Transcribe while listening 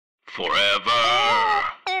Forever.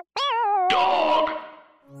 Dog.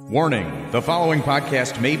 Warning, the following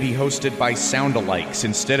podcast may be hosted by sound-alikes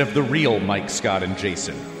instead of the real Mike, Scott, and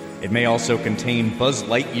Jason. It may also contain Buzz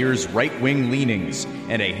Lightyear's right-wing leanings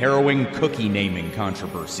and a harrowing cookie naming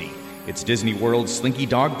controversy. It's Disney World's Slinky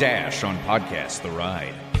Dog Dash on Podcast The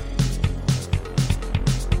Ride.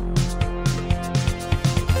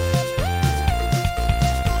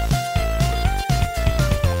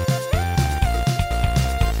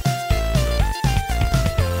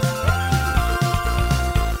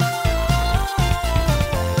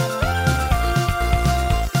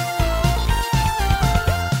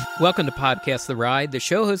 Welcome to Podcast The Ride, the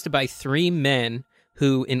show hosted by three men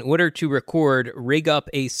who, in order to record, rig up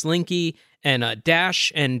a Slinky and a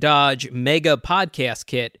Dash and Dodge mega podcast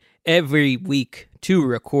kit every week to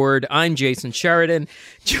record. I'm Jason Sheridan,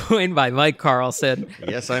 joined by Mike Carlson.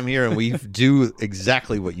 Yes, I'm here, and we do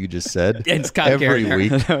exactly what you just said. And Scott every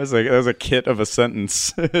Garrett. week. That was a kit of a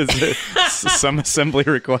sentence. Some assembly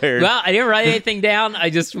required. Well, I didn't write anything down.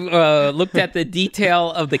 I just looked at the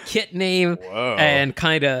detail of the kit name and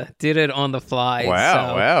kind of did it on the fly.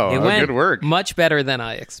 Wow. It went Good work. much better than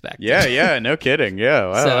I expected. Yeah, no kidding. Yeah,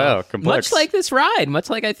 wow. Complex. Much like this ride,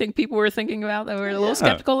 much like I think people were thinking about that were a little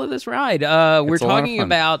skeptical of this ride. We're It's a lot of talking fun.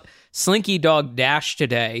 about Slinky Dog Dash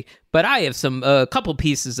today, but I have a couple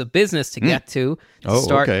pieces of business to get to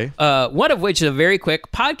start. Okay. One of which is a very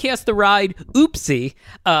quick Podcast The Ride oopsie.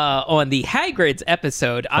 On the Hagrid's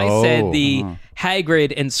episode, I said the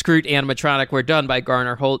Hagrid and Scroot animatronic were done by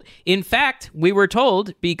Garner Holt. In fact, we were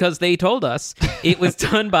told, because they told us, it was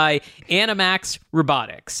done by Animax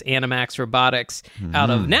Robotics. Animax Robotics out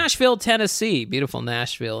of Nashville, Tennessee. Beautiful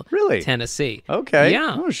Nashville, Really? Tennessee. Okay.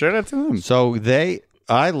 Yeah. Oh, shout out to them. So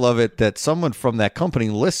I love it that someone from that company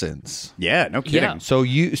listens. Yeah, no kidding. Yeah. So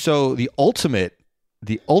the ultimate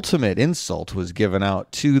insult was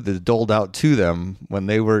doled out to them when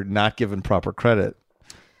they were not given proper credit,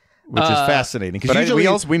 which is fascinating. But usually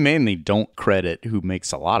we mainly don't credit who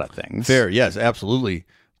makes a lot of things. fair, yes, absolutely.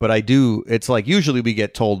 But I do. It's like usually we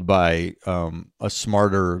get told by a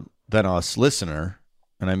smarter than us listener.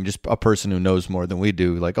 And I'm just a person who knows more than we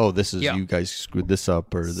do. Like, oh, this is you guys screwed this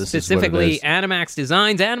up, or this Specifically, is what it is. Animax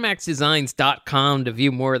Designs, animaxdesigns.com to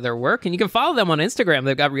view more of their work. And you can follow them on Instagram.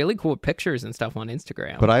 They've got really cool pictures and stuff on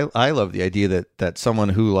Instagram. But I love the idea that someone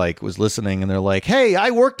who was listening and they're like, hey,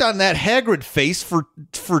 I worked on that Hagrid face for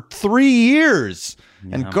 3 years,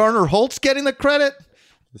 and Garner Holt's getting the credit.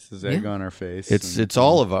 This is egg on our face. It's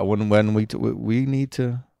all of it. When we need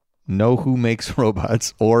to know who makes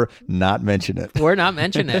robots or not mention it. Or not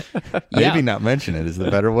mention it. Maybe not mention it is the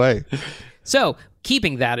better way. So,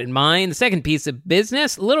 keeping that in mind, the second piece of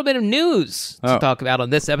business, a little bit of news to talk about on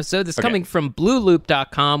this episode. This is coming from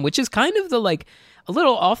blueloop.com, which is kind of the a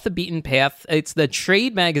little off the beaten path. It's the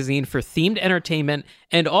trade magazine for themed entertainment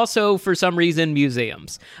and also, for some reason,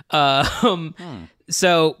 museums. But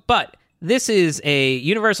this is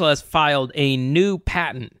Universal has filed a new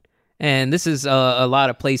patent. And this is a lot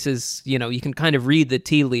of places, you can kind of read the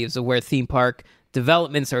tea leaves of where theme park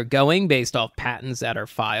developments are going based off patents that are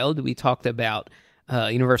filed. We talked about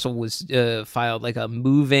Universal was filed like a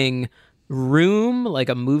moving room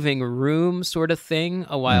sort of thing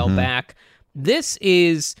a while back. This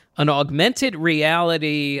is an augmented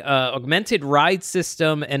reality, augmented ride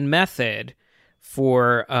system and method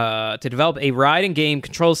for to develop a ride and game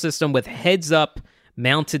control system with heads-up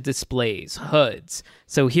mounted displays, hoods.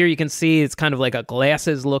 So here you can see it's kind of like a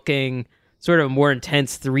glasses-looking, sort of a more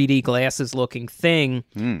intense 3D glasses-looking thing.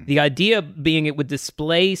 The idea being it would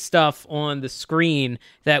display stuff on the screen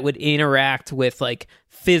that would interact with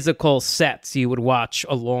physical sets you would watch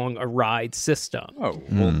along a ride system. Oh,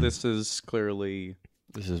 well, this is clearly...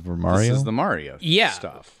 This is for Mario? This is the Mario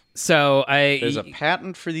stuff. So There's a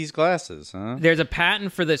patent for these glasses, huh? There's a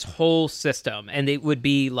patent for this whole system, and it would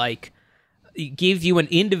be give you an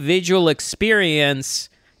individual experience.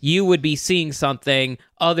 You would be seeing something.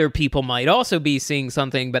 Other people might also be seeing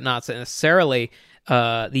something, but not necessarily.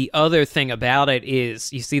 The other thing about it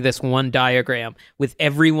is you see this one diagram with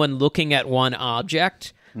everyone looking at one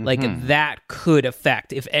object. That could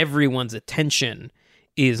affect, if everyone's attention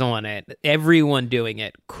is on it, everyone doing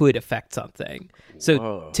it could affect something.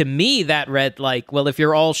 So to me, that read if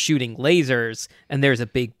you're all shooting lasers and there's a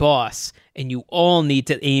big boss and you all need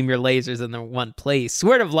to aim your lasers in the one place,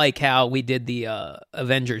 sort of like how we did the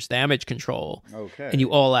Avengers damage control. Okay. And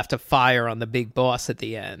you all have to fire on the big boss at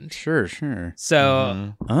the end. Sure.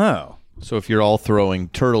 So, So if you're all throwing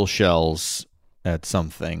turtle shells at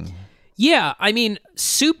something... yeah, I mean,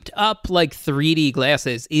 souped up 3D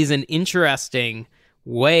glasses is an interesting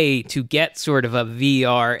way to get sort of a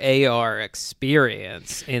VR, AR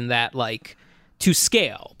experience in that, like, to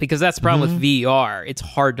scale, because that's the problem with VR. It's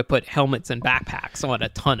hard to put helmets and backpacks on a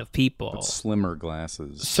ton of people. Slimmer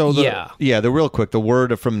glasses. So the real quick, the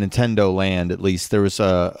word from Nintendo Land, at least there was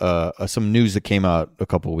some news that came out a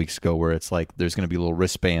couple of weeks ago where it's like there's going to be a little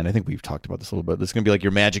wristband. I think we've talked about this a little bit. There's going to be like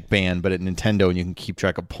your Magic Band, but at Nintendo, and you can keep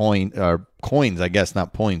track of coins, I guess,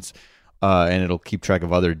 not points, and it'll keep track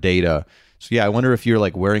of other data. So yeah, I wonder if you're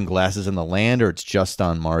like wearing glasses in the land or it's just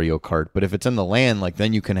on Mario Kart. But if it's in the land, like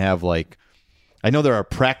then you can have like, I know there are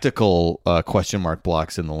practical question mark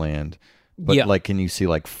blocks in the land, but like, can you see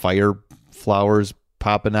like fire flowers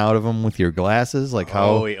popping out of them with your glasses? Like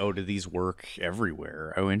how? Oh, do these work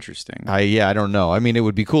everywhere? Oh, interesting. I don't know. I mean, it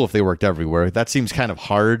would be cool if they worked everywhere. That seems kind of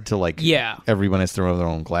hard to like. Yeah. Everyone has to have their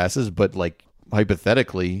own glasses, but like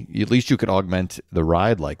hypothetically, at least you could augment the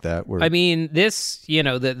ride like that. Where... I mean, this, you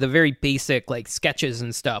know, the very basic like sketches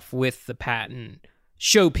and stuff with the patent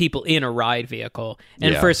show people in a ride vehicle,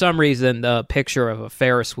 and for some reason the picture of a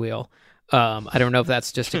Ferris wheel, I don't know if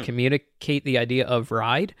that's just to communicate the idea of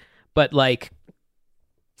ride, but like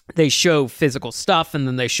they show physical stuff and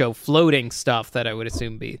then they show floating stuff that I would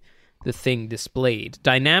assume be the thing displayed.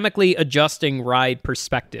 Dynamically adjusting ride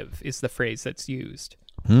perspective is the phrase that's used.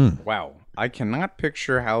 Wow. I cannot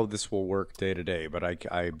picture how this will work day to day, but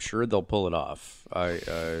I'm sure they'll pull it off.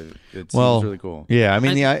 It seems really cool. Yeah, I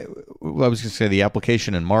mean, I was going to say the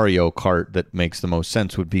application in Mario Kart that makes the most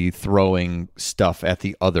sense would be throwing stuff at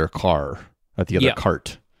the other car, at the other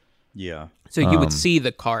cart. Yeah. So you would see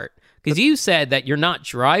the cart. Because you said that you're not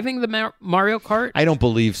driving the Mario Kart? I don't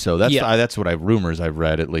believe so. That's what rumors I've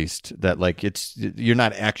read, at least, that like you're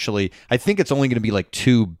not actually. I think it's only going to be like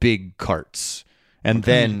 2 big carts. And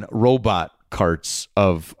then robot carts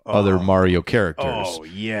of other Mario characters. Oh,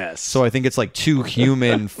 yes. So I think it's like 2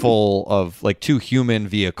 human like 2 human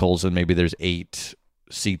vehicles, and maybe there's 8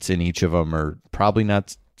 seats in each of them, or probably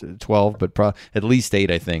not 12, but at least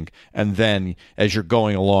 8, I think. And then as you're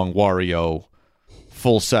going along,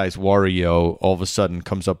 full-size Wario, all of a sudden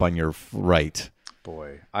comes up on your right.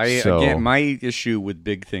 Boy, again, my issue with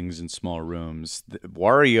big things in small rooms,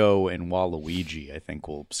 Wario and Waluigi, I think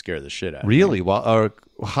will scare the shit out of me. Really?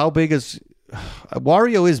 How big is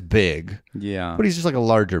Wario? Is big, yeah, but he's just like a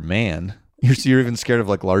larger man. You're even scared of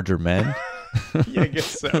like larger men. Yeah, I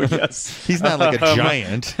guess so. Yes, he's not like a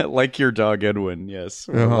giant, like your dog Edwin. Yes,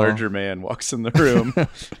 when a larger man walks in the room,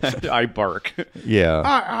 I bark.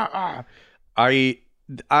 Yeah,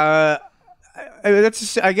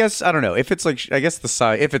 that's, I guess, I don't know if it's like, I guess the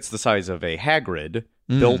size, if it's the size of a Hagrid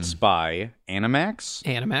built by Animax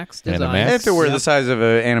design. If it were the size of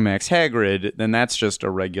a Animax Hagrid, then that's just a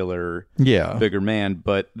regular bigger man.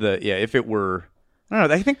 But if it were, I don't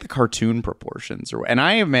know, I think the cartoon proportions are, and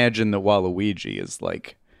I imagine that Waluigi is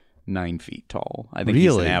like 9 feet tall. I think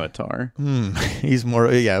he's an avatar. He's more,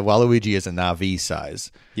 Waluigi is a Na'vi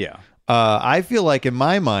size. Yeah. I feel like, in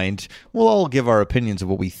my mind, we'll all give our opinions of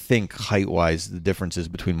what we think height-wise the differences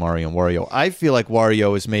between Mario and Wario. I feel like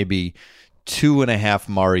Wario is maybe 2.5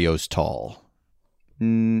 Marios tall.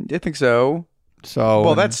 I think so.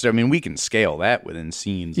 Well, that's, I mean, we can scale that within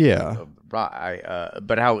scenes. Yeah.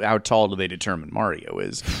 But how tall do they determine Mario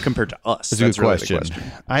is compared to us? That's a good question.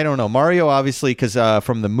 I don't know. Mario, obviously, because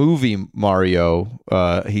from the movie Mario,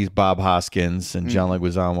 he's Bob Hoskins and John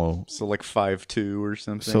Leguizamo. So like 5'2" or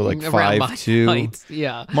something. So like 5'2".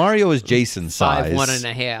 Yeah. Mario is Jason's size.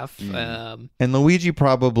 5'1.5". And Luigi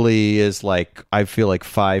probably is like, I feel like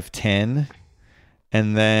 5'10".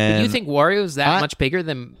 And then, but you think Wario is that much bigger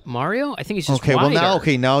than Mario? I think he's just wider. Well,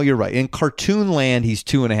 now you're right. In Cartoon Land, he's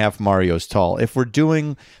 2.5 Marios tall.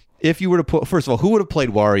 If you were to put, first of all, who would have played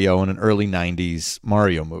Wario in an early '90s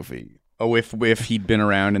Mario movie? Oh, if he'd been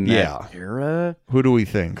around in that era, who do we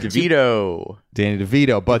think? Danny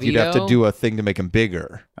DeVito, but you'd have to do a thing to make him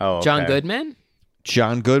bigger. Oh, okay. John Goodman.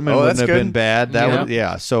 John Goodman wouldn't have been bad.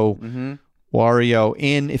 So Wario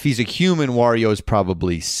if he's a human, Wario is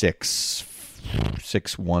probably 6'1"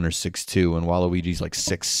 or 6'2", and Waluigi's like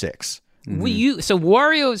 6'6". So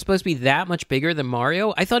Wario is supposed to be that much bigger than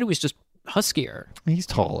Mario? I thought he was just huskier. He's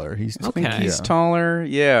taller. He's taller.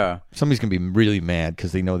 Yeah. Somebody's gonna be really mad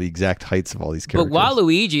because they know the exact heights of all these characters. But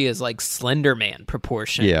Waluigi is like Slender Man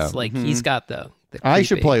proportions. Yeah. Like he's got the I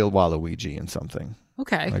should play Waluigi in something.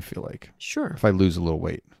 Okay. I feel like. Sure. If I lose a little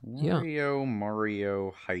weight.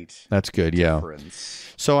 Mario height. That's good,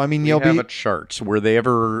 difference. So, I mean, we have a chart. Were they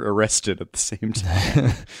ever arrested at the same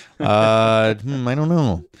time? I don't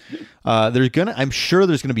know. I'm sure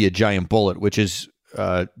there's gonna be a giant bullet, which is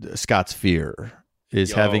Scott's fear.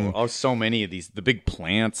 Having so many of these, the big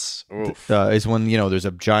plants. Is when there's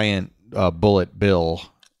a giant Bullet Bill.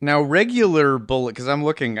 Now, regular Bullet, because I'm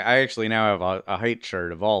looking, I actually now have a height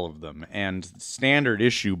chart of all of them, and standard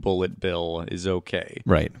issue Bullet Bill is okay.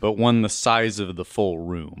 Right. But one the size of the full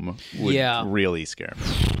room would really scare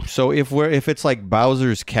me. So if it's like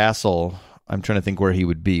Bowser's Castle, I'm trying to think where he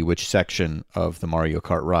would be, which section of the Mario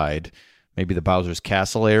Kart ride. Maybe the Bowser's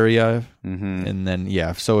Castle area. Mm-hmm. And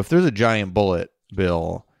then, so if there's a giant Bullet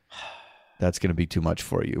Bill, that's going to be too much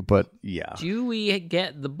for you. But yeah. Do we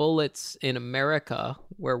get the bullets in America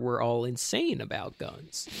where we're all insane about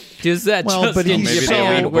guns? Does that just in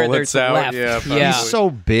Japan where there's left? Yeah. He's so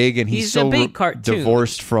big and he's so a big cartoon.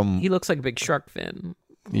 Divorced from... He looks like a big shark fin.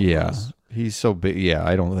 Yeah. He's so big. Yeah,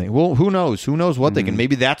 I don't think... Well, who knows? Who knows what they can...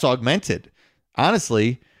 Maybe that's augmented.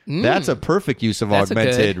 Honestly... That's a perfect use of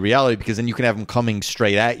augmented reality, because then you can have them coming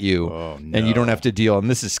straight at you, and you don't have to deal. And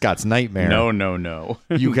this is Scott's nightmare. No.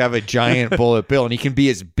 You have a giant Bullet Bill, and he can be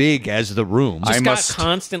as big as the room. Scott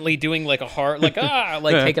constantly doing like a heart, like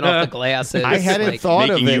taking off the glasses. I hadn't thought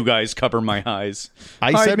of it. Making you guys cover my eyes.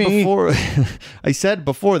 I said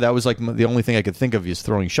before that was like the only thing I could think of is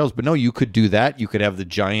throwing shells. But no, you could do that. You could have the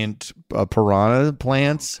giant piranha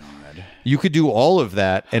plants. You could do all of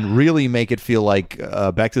that and really make it feel like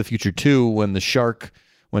Back to the Future 2 when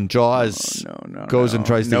Jaws goes and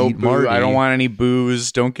tries to eat Marty. I don't want any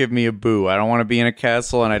boos. Don't give me a boo. I don't want to be in a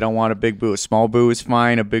castle, and I don't want a big boo. A small boo is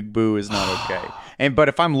fine. A big boo is not okay. But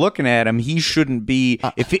if I'm looking at him, he shouldn't be.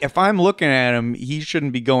 If I'm looking at him, he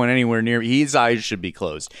shouldn't be going anywhere near. His eyes should be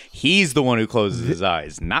closed. He's the one who closes his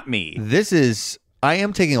eyes, not me. I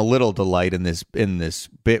am taking a little delight in this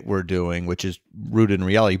bit we're doing, which is rooted in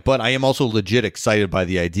reality, but I am also legit excited by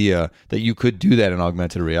the idea that you could do that in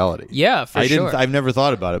augmented reality. Yeah, sure. I've never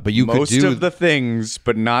thought about it, but you Most could do... of the things,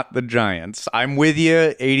 but not the giants. I'm with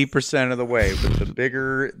you 80% of the way, but the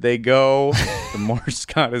bigger they go, the more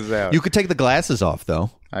Scott is out. You could take the glasses off,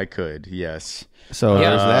 though. I could, yes. So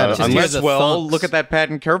there's that. Unless, look at that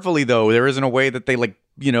patent carefully, though. There isn't a way that they,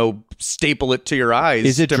 staple it to your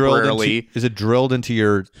eyes temporarily. Is it drilled into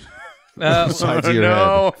your sides of your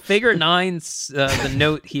head? Figure 9's the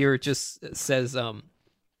note here just says,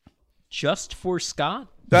 just for Scott?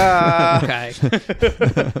 Okay.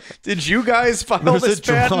 Did you guys file this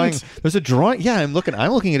patent? There's a drawing. Yeah, I'm looking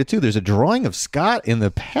at it too. There's a drawing of Scott in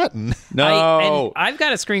the patent. No. I've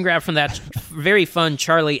got a screen grab from that very fun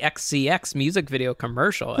Charlie XCX music video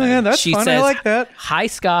commercial. Yeah, that's fun. I like that. Hi,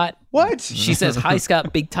 Scott. What? She says, hi,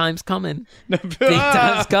 Scott, big time's coming. Big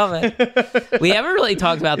time's coming. We haven't really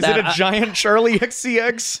talked about that. Is it a giant Charlie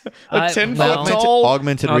XCX? 10-foot tall?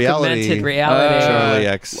 Augmented reality. Charlie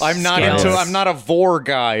X. I'm not a vor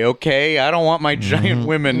guy, okay? I don't want my giant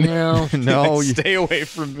women. No. Stay away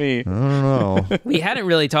from me. I don't know. We hadn't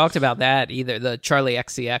really talked about that either. The Charlie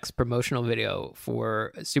XCX promotional video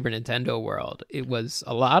for Super Nintendo World. It was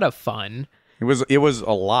a lot of fun. It was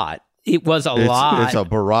a lot. It was a lot. It's a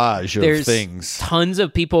barrage of things. Tons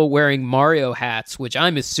of people wearing Mario hats, which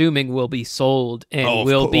I'm assuming will be sold and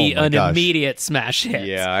will be an immediate smash hit.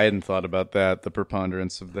 Yeah, I hadn't thought about that, the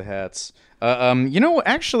preponderance of the hats.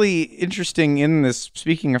 Actually, interesting in this,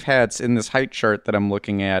 speaking of hats, in this height chart that I'm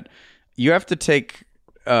looking at, you have to take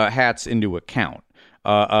hats into account.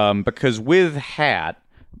 Because with hat,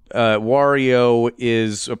 Wario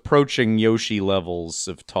is approaching Yoshi levels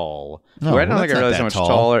of tall. No, I don't think I realized how much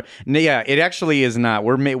taller. No, yeah, it actually is not.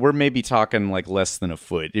 We're maybe talking like less than a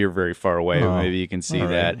foot. You're very far away. Oh. Maybe you can see right.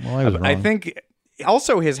 that. Well, I was wrong. I think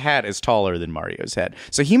also his hat is taller than Mario's hat,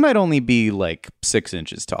 so he might only be like 6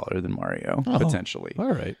 inches taller than Mario potentially.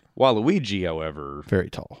 All right. Waluigi, however,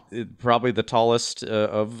 very tall. Probably the tallest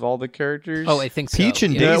of all the characters. Oh, I think so. Peach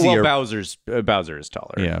and Daisy are... Bowser is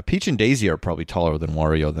taller. Yeah, Peach and Daisy are probably taller than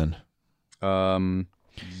Wario then.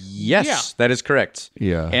 Yes, that is correct.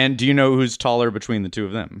 Yeah. And do you know who's taller between the two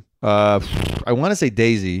of them? I want to say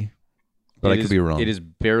Daisy, but I could be wrong. It is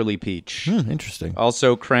barely Peach. Interesting.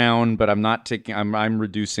 Also Crown, but I'm not taking. I'm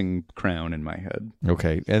reducing Crown in my head.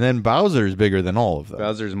 Okay, and then Bowser is bigger than all of them.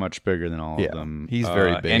 Bowser's much bigger than all of them. He's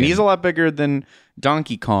very big, and he's a lot bigger than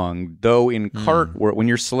Donkey Kong. Though in Kart, when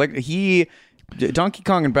you're Donkey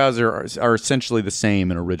Kong and Bowser are essentially the same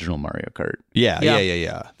in original Mario Kart. Yeah.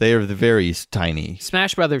 They are the very tiny.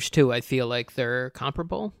 Smash Brothers 2, I feel like they're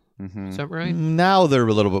comparable. Mm-hmm. Is that right? Now they're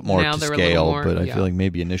a little bit more to scale, but I feel like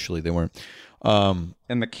maybe initially they weren't. And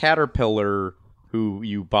the caterpillar who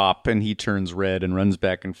you bop and he turns red and runs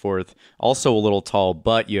back and forth, also a little tall,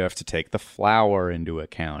 but you have to take the flower into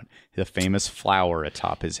account. The famous flower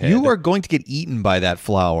atop his head. You are going to get eaten by that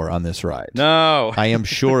flower on this ride. No. I am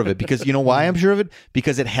sure of it, because you know why I'm sure of it?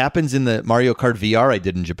 Because it happens in the Mario Kart VR I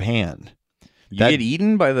did in Japan. You get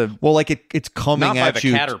eaten by the it's coming not at by the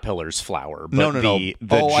you. caterpillar's flower. But No. The I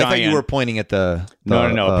giant... thought you were pointing at the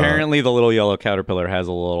No. Apparently, the little yellow caterpillar has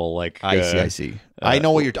a little like. I see. I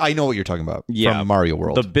know what you're talking about. Yeah, from Mario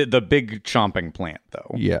World. The big chomping plant,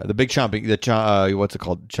 though. Yeah, the big chomping. What's it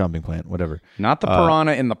called? Chomping plant. Whatever. Not the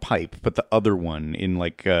piranha in the pipe, but the other one in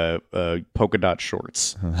like polka dot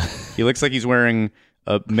shorts. He looks like he's wearing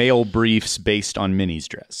male briefs based on Minnie's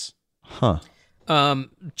dress. Huh.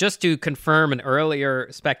 Just to confirm an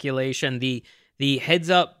earlier speculation, the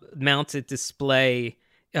heads-up mounted display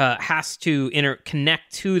has to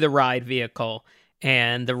connect to the ride vehicle,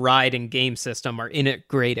 and the ride and game system are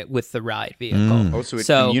integrated with the ride vehicle. Oh, so it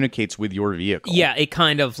communicates with your vehicle. Yeah, it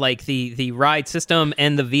kind of like the ride system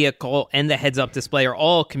and the vehicle and the heads-up display are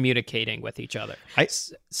all communicating with each other.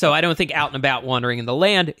 So I don't think out and about wandering in the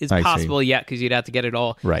land is possible yet, because you'd have to get it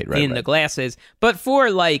all in the glasses. But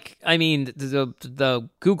for the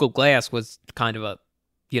Google Glass was kind of a,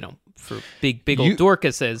 for big old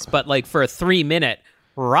Dorcases, but like for a 3-minute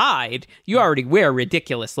ride, you already wear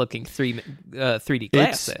ridiculous looking 3D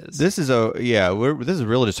glasses. This is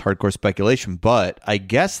really just hardcore speculation, but I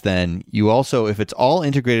guess then you also, if it's all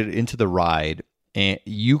integrated into the ride, and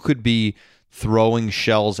you could be throwing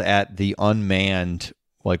shells at the unmanned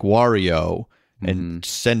like Wario and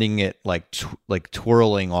sending it like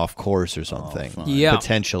twirling off course or something.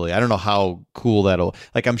 Potentially. I don't know how cool that'll,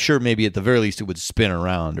 like, I'm sure maybe at the very least it would spin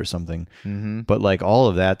around or something. But like all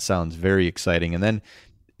of that sounds very exciting. And then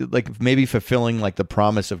like maybe fulfilling like the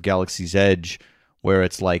promise of Galaxy's Edge, where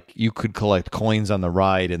it's like you could collect coins on the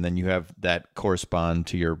ride and then you have that correspond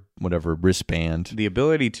to your whatever wristband. The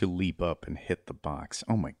ability to leap up and hit the box.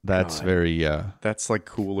 Oh my God. That's very that's like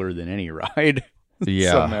cooler than any ride.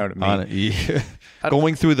 Yeah,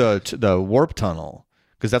 going through the warp tunnel,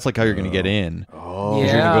 because that's like how you're going to get in. Oh,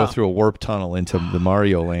 you're going to go through a warp tunnel into the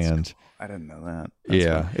Mario Land. Cool. I didn't know that. That's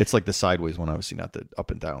fun. It's like the sideways one, obviously, not the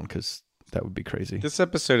up and down, because that would be crazy. This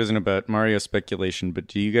episode isn't about Mario speculation, but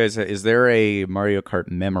do you guys? Is there a Mario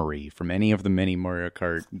Kart memory from any of the many Mario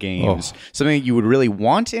Kart games? Something that you would really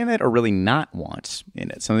want in it, or really not want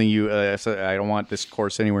in it? Something you? I don't want this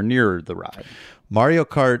course anywhere near the ride. Mario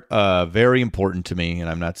Kart, very important to me, and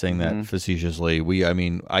I'm not saying that facetiously.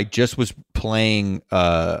 I just was playing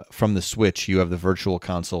from the Switch. You have the Virtual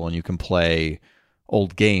Console, and you can play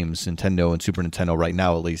old games, Nintendo and Super Nintendo right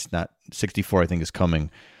now, at least. Not 64, I think, is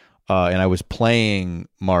coming. And I was playing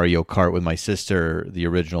Mario Kart with my sister, the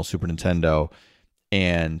original Super Nintendo,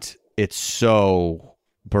 and it's so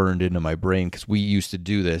burned into my brain because we used to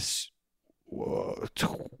do this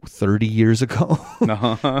 30 years ago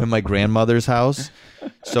in my grandmother's house.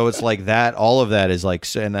 So it's like that, all of that is like,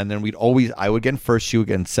 and then I would get in first, she would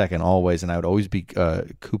get in second always, and I would always be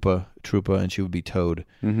Koopa Troopa and she would be Toad.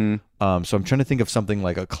 So I'm trying to think of something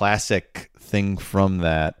like a classic thing from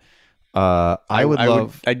that.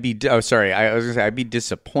 I'd be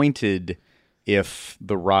disappointed if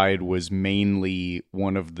the ride was mainly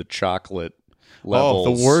one of the chocolate levels.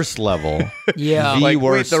 Oh, the worst level. Yeah. The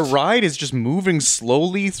worst. Wait, the ride is just moving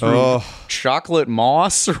slowly through chocolate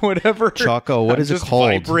moss or whatever. Choco, what is it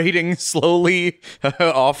called? Vibrating slowly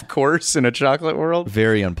off course in a chocolate world.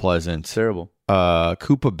 Very unpleasant. Terrible.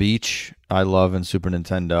 Koopa Beach, I love in Super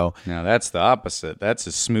Nintendo. Now that's the opposite. That's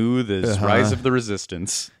as smooth as Rise of the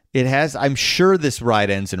Resistance. It has. I'm sure this ride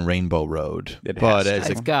ends in Rainbow Road.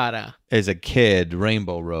 As a kid,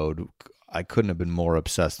 Rainbow Road, I couldn't have been more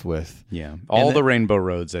obsessed with. Yeah. All the Rainbow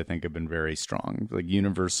Roads, I think, have been very strong. Like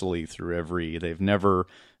universally through they've never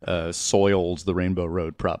soiled the Rainbow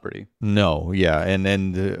Road property. No, yeah. And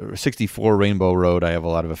then the 64 Rainbow Road, I have a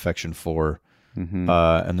lot of affection for.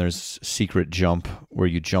 And there's Secret Jump, where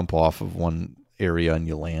you jump off of one area and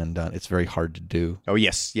you land on. It's very hard to do. Oh,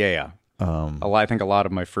 yes. Yeah. I think a lot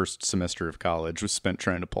of my first semester of college was spent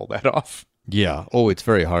trying to pull that off. Yeah. Oh, it's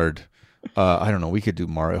very hard. I don't know. We could do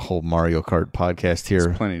a whole Mario Kart podcast here.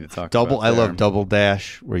 There's plenty to talk about. I love Double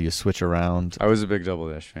Dash, where you switch around. I was a big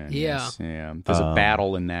Double Dash fan. Yeah. Yes. Yeah. There's a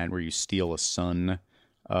battle in that where you steal a sun.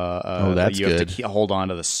 That's you good. have to hold on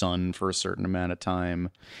to the sun for a certain amount of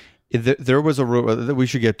time. There was a rumor. We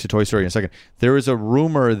should get to Toy Story in a second. There was a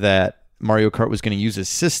rumor that Mario Kart was going to use a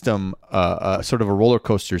system, sort of a roller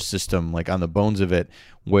coaster system, like on the bones of it,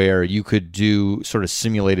 where you could do sort of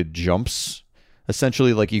simulated jumps.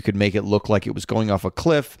 Essentially, like you could make it look like it was going off a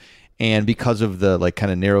cliff, and because of the like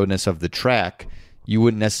kind of narrowness of the track, you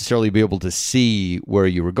wouldn't necessarily be able to see where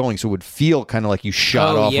you were going. So it would feel kind of like you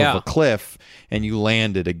shot off of a cliff and you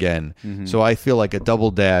landed again. So I feel like a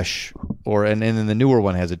Double Dash, and then the newer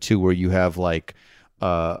one has it too, where you have like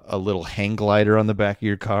a little hang glider on the back of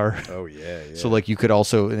your car. Oh yeah. So like you could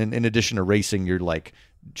also, in addition to racing, you're like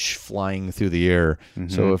flying through the air.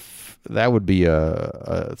 So if that would be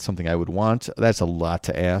something I would want, that's a lot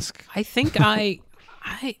to ask. I think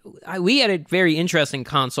we had a very interesting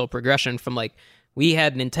console progression from like we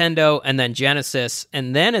had Nintendo and then Genesis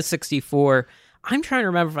and then a 64. I'm trying to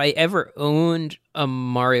remember if I ever owned a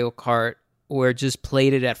Mario Kart or just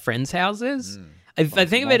played it at friends' houses. I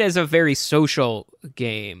think of it as a very social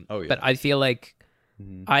game, but I feel like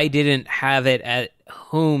I didn't have it at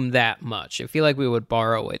home that much. I feel like we would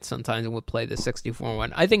borrow it sometimes and would play the 64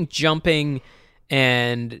 one. I think jumping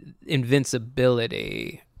and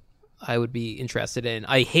invincibility I would be interested in.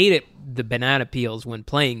 I hated the banana peels when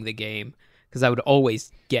playing the game because I would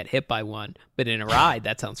always get hit by one. But in a ride,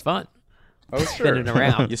 that sounds fun. Oh, sure. Spinning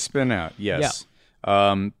around. You spin out, yes.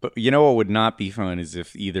 Yeah. But you know what would not be fun is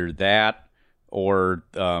if either that or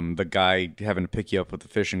the guy having to pick you up with the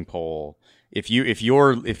fishing pole. If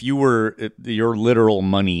your literal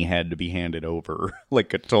money had to be handed over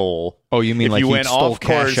like a toll. Oh, you mean if like you you went stole off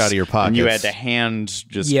cash out of your pockets and you had to hand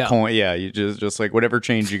coin? Yeah, you just like whatever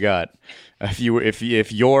change you got.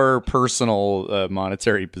 If your personal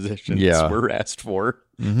monetary possessions were asked for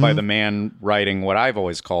by the man riding what I've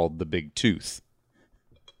always called the big tooth.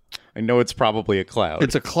 I know it's probably a cloud.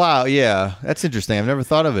 It's a cloud, yeah. That's interesting. I've never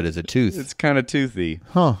thought of it as a tooth. It's kind of toothy.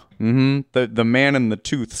 Huh. The man in the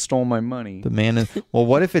tooth stole my money. Well,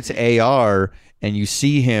 what if it's AR and you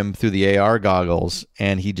see him through the AR goggles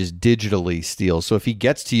and he just digitally steals? So if he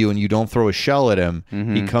gets to you and you don't throw a shell at him,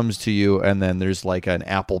 he comes to you and then there's like an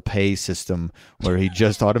Apple Pay system where he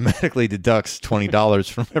just automatically deducts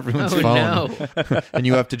 $20 from everyone's phone. No. And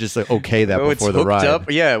you have to just okay that before the ride.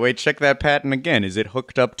 Up. Yeah, wait, check that patent again. Is it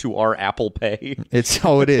hooked up to our Apple Pay?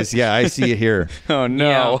 It is. Yeah, I see it here. Oh, no.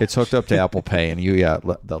 Yeah. It's hooked up to Apple Pay. And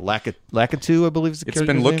the Lakitu, I believe is the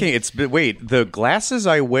character's name? Wait, the glasses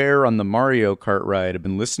I wear on the Mario Kart ride have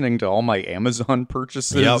been listening to all my Amazon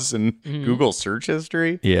purchases and Google search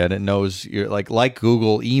history. Yeah, and it knows your like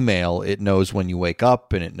Google email. It knows when you wake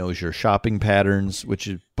up and it knows your shopping patterns, which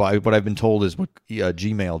is what I've been told is what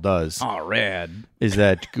Gmail does. Oh, rad! Is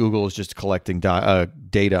that Google is just collecting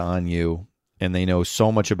data on you, and they know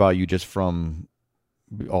so much about you just from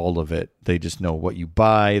all of it. They just know what you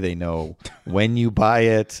buy. They know when you buy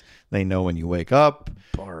it. They know when you wake up.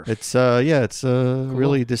 Barf. It's cool.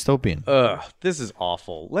 Really dystopian. This is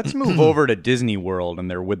awful. Let's move over to Disney World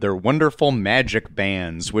and with their wonderful magic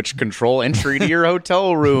bands, which control entry to your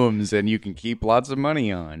hotel rooms, and you can keep lots of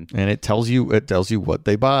money on. And it tells you what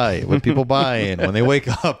they buy, what people buy, and when they wake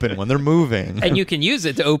up, and when they're moving. And you can use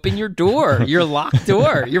it to open your door, your locked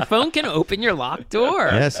door. Your phone can open your locked door.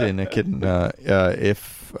 Yes, and it can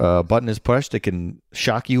if a button is pushed, it can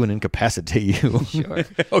shock you and incapacitate you. Sure.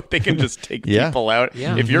 Oh, they can just take people out.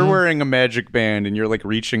 Yeah. If you're wearing a magic band and you're like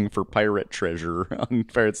reaching for pirate treasure on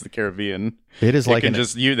Pirates of the Caribbean, it is like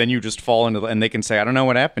then you just fall into and they can say, I don't know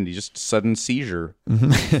what happened. You just sudden seizure,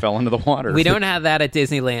 fell into the water. We don't have that at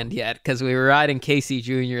Disneyland yet because we were riding Casey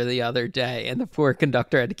Jr. the other day, and the poor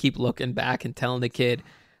conductor had to keep looking back and telling the kid,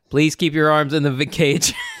 "Please keep your arms in the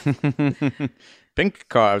cage." Pink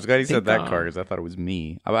car. I was glad he said that car because I thought it was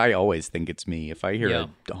me. I always think it's me. If I hear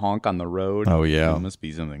a honk on the road, it must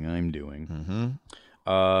be something I'm doing.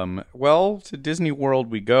 Well, to Disney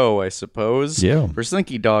World we go, I suppose. Yeah. For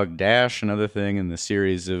Slinky Dog Dash, another thing in the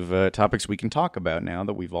series of topics we can talk about now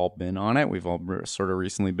that we've all been on it. We've all sort of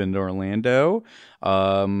recently been to Orlando.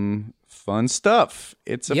 Fun stuff.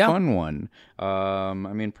 It's a fun one. I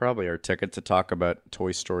mean, probably our ticket to talk about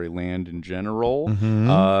Toy Story Land in general.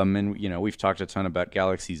 And, we've talked a ton about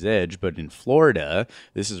Galaxy's Edge, but in Florida,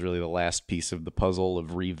 this is really the last piece of the puzzle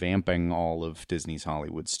of revamping all of Disney's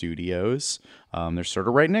Hollywood studios. They're sort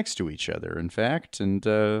of right next to each other, in fact. And,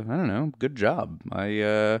 I don't know, good job.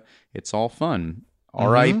 It's all fun.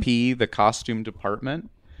 R.I.P. the costume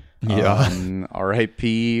department. Yeah.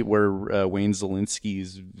 R.I.P. where Wayne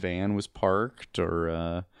Zielinski's van was parked,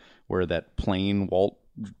 or where that plane Walt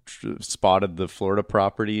spotted the Florida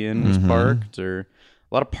property in was parked, or a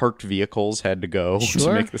lot of parked vehicles had to go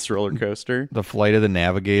to make this roller coaster. The Flight of the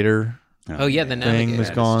Navigator. Oh yeah, the Navigator thing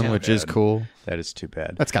was gone, which is cool. That is too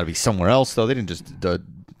bad. That's got to be somewhere else, though. They didn't just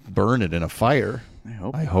burn it in a fire.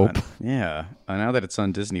 I hope. Yeah. Now that it's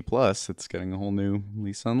on Disney Plus, it's getting a whole new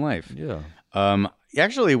lease on life. Yeah.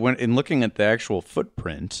 Actually, in looking at the actual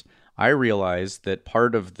footprint, I realized that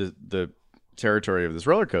part of the territory of this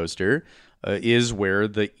roller coaster is where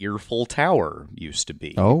the Earful Tower used to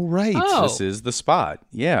be. Oh, right. Oh. This is the spot.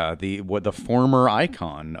 Yeah, the former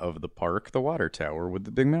icon of the park, the water tower with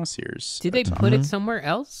the big mouse ears. Did they put it somewhere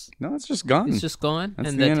else? No, it's just gone. It's just gone, That's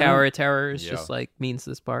and the the end of Tower it. of Terror is just like means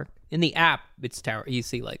this park. In the app, it's Tower. You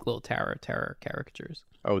see like little Tower of Terror caricatures.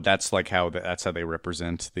 Oh, that's like that's how they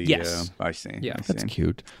represent the. Yes. I see. Yeah. I see. That's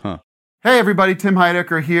cute. Hey everybody, Tim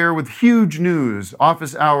Heidecker here with huge news.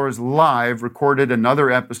 Office Hours Live recorded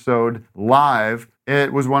another episode live.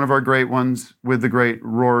 It was one of our great ones with the great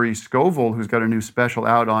Rory Scovel, who's got a new special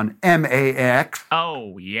out on MAX.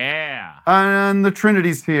 Oh, yeah. And the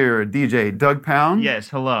Trinity's here, DJ Doug Pound. Yes,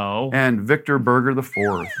 hello. And Victor Berger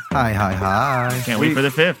IV. Hi. Can't wait for the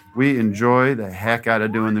 5th. We enjoy the heck out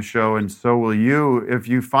of doing the show, and so will you if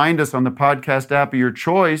you find us on the podcast app of your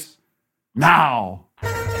choice now.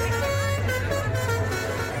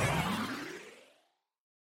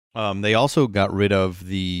 They also got rid of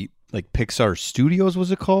the Pixar Studios,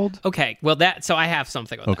 was it called? Okay, well so I have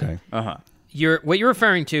something on that. Okay. What you're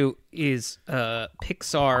referring to is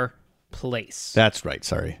Pixar Place. That's right,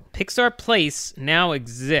 sorry. Pixar Place now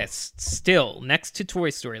exists still next to Toy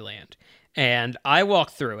Story Land. And I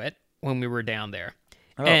walked through it when we were down there.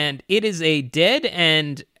 Oh. And it is a dead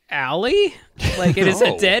end alley. It is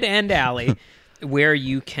a dead end alley where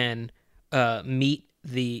you can meet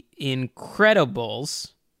the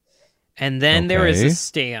Incredibles. And then there is a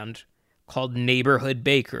stand called Neighborhood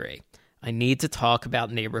Bakery. I need to talk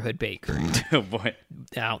about Neighborhood Bakery. Oh, boy.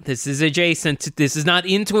 Now, this is adjacent. This is not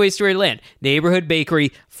in Toy Story Land. Neighborhood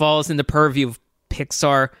Bakery falls in the purview of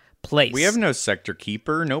Pixar Place. We have no sector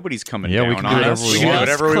keeper. Nobody's coming Yeah, down we can do on whatever us. we We can do want.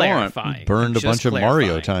 whatever we want. Burned a bunch of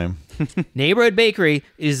Mario time. Neighborhood Bakery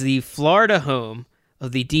is the Florida home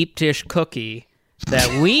of the deep dish cookie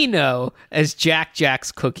that we know as Jack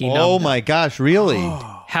Jack's Cookie Num Oh Num. my gosh, really?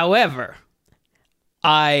 However,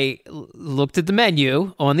 I looked at the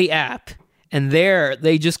menu on the app, and there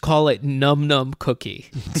they just call it Num Num Cookie.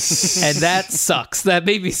 And that sucks. That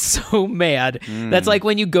made me so mad. That's like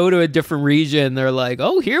when you go to a different region, they're like,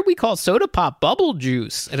 oh, here we call soda pop bubble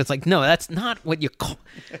juice. And it's like, no, that's not what you call.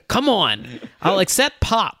 Come on. I'll accept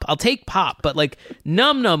pop. I'll take pop. But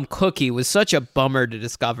Num Num Cookie was such a bummer to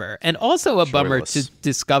discover. And also a bummer to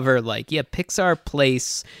discover, Pixar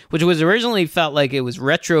Place, which was originally felt like it was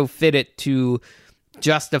retrofitted to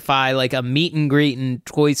justify a meet and greet in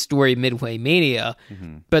Toy Story Midway Mania,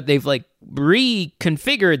 but they've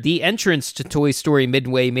reconfigured the entrance to Toy Story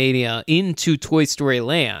Midway Mania into Toy Story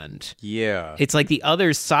Land. Yeah. It's the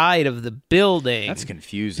other side of the building. That's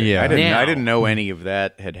confusing. Yeah. I didn't know any of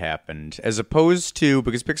that had happened. As opposed to,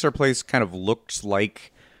 because Pixar Place kind of looks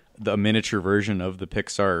like the miniature version of the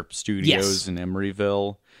Pixar Studios in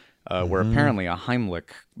Emeryville. Where apparently a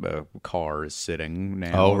Heimlich car is sitting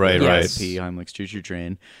now. Oh, right. Heimlich's choo-choo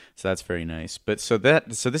train. So that's very nice. But so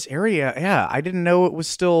this area, yeah, I didn't know it was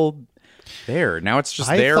still there. Now it's just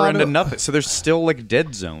there and nothing. So there's still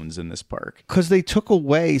dead zones in this park. Because they took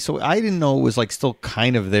away, so I didn't know it was still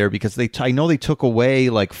kind of there because I know they took away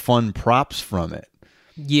fun props from it.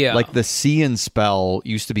 Yeah. The See and Spell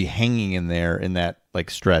used to be hanging in there in that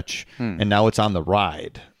stretch, and now it's on the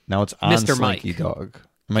ride. Now it's on Mr. Slinky Mike. Dog.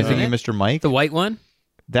 Am I thinking Mr. Mike? The white one?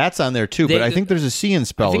 That's on there too, but I think there's a See and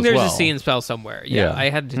Spell as well. I think there's a See and Spell somewhere. Yeah. I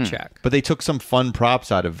had to check. But they took some fun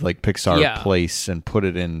props out of Pixar Place and put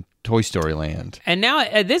it in Toy Story Land. And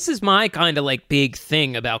now this is my kind of big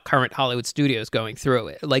thing about current Hollywood studios going through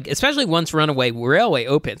it. Especially once Runaway Railway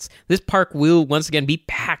opens, this park will once again be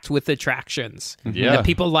packed with attractions that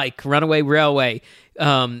people like. Runaway Railway,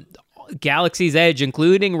 Galaxy's Edge,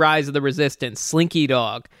 including Rise of the Resistance, Slinky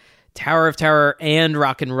Dog, Tower of Terror, and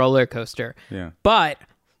Rock and Roller Coaster. Yeah. But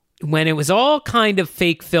when it was all kind of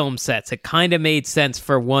fake film sets, it kind of made sense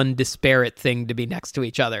for one disparate thing to be next to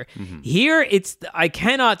each other. Here, I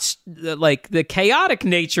cannot, the chaotic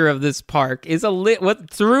nature of this park is what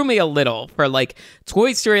threw me a little for,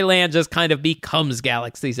 Toy Story Land just kind of becomes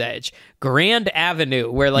Galaxy's Edge. Grand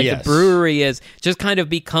Avenue, where, the brewery is, just kind of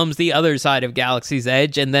becomes the other side of Galaxy's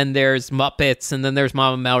Edge, and then there's Muppets, and then there's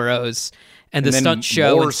Mama Melrose, and the stunt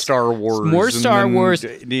show. More Star Wars. More Star Wars.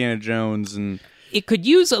 Indiana Jones and... It could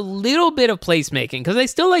use a little bit of placemaking because I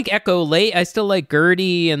still like Echo Lake. I still like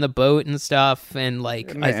Gertie and the boat and stuff, and the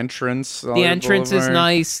entrance. The entrance is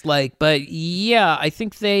nice, but yeah, I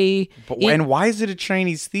think they. And why is it a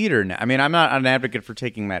Chinese theater now? I mean, I'm not an advocate for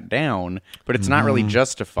taking that down, but it's not really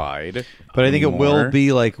justified. But I think it will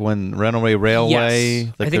be when Runaway Railway.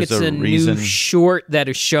 Yes. I think it's a new short that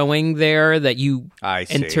is showing there that you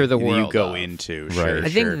enter the world. You go into. Right. Sure, I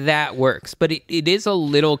think that works, but it is a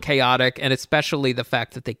little chaotic, and especially the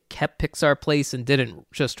fact that they kept Pixar Place and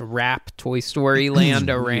didn't just wrap Toy Story Land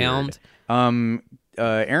around.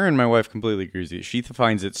 Erin, my wife, completely agrees with you. She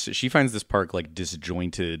finds this park like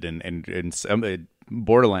disjointed and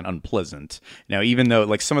borderline unpleasant. Now, even though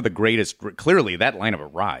like some of the greatest, clearly that lineup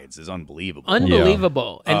of rides is unbelievable. And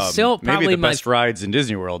still probably maybe the best rides in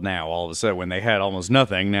Disney World now. All of a sudden, when they had almost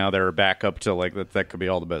nothing, now they're back up to like that could be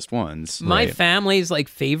all the best ones. My family's like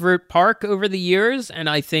favorite park over the years, and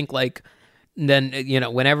I think like. Then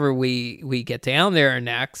whenever we get down there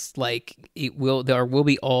next, like there will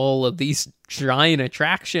be all of these giant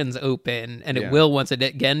attractions open, and it will once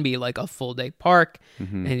again be like a full day park.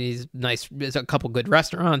 And there's a couple good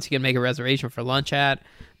restaurants you can make a reservation for lunch at.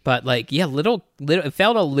 But like, little it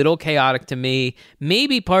felt a little chaotic to me.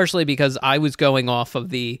 Maybe partially because I was going off of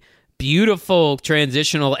the beautiful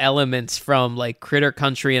transitional elements from like Critter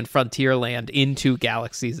Country and Frontierland into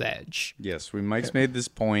Galaxy's Edge. Yes, Mike's made this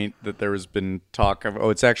point that there has been talk of,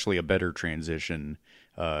 it's actually a better transition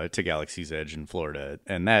to Galaxy's Edge in Florida,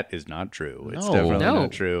 and that is not true. It's definitely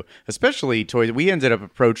not true. Especially toys. We ended up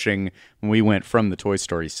approaching when we went from the Toy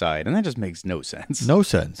Story side, and that just makes no sense. No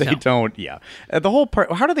sense. They don't. Yeah, the whole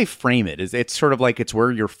part. How do they frame it? It's sort of like it's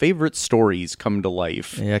where your favorite stories come to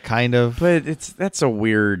life. Yeah, kind of. But that's a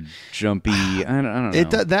weird, jumpy. I don't know.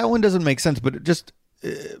 That one doesn't make sense, but it just.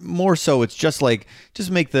 More so, it's just make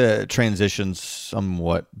the transitions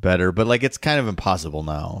somewhat better, but like it's kind of impossible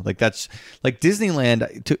now. Like that's like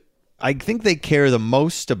Disneyland. I think they care the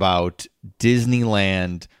most about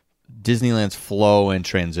Disneyland's flow and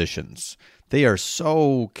transitions. They are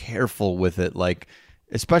so careful with it, like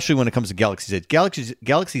especially when it comes to Galaxy's Edge.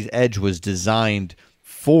 Galaxy's Edge was designed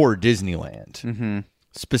for Disneyland.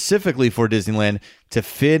 Specifically for Disneyland to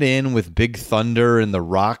fit in with Big Thunder and the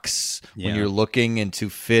rocks when you're looking, and to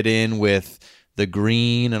fit in with the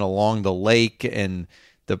green and along the lake, and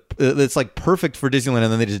it's like perfect for Disneyland,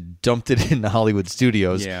 and then they just dumped it into Hollywood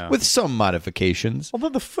Studios with some modifications. Although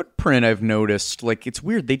the footprint, I've noticed, like it's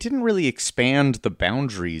weird, they didn't really expand the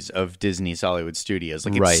boundaries of Disney's Hollywood Studios.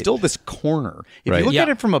 Like it's still this corner. If you look at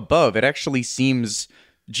it from above, it actually seems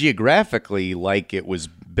geographically like it was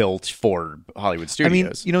built for Hollywood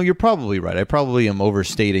Studios. I mean, you're probably right. I probably am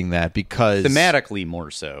overstating that because thematically more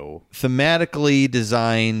so. Thematically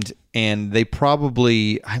designed, and they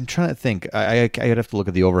probably, I'm trying to think. I'd have to look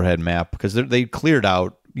at the overhead map because they cleared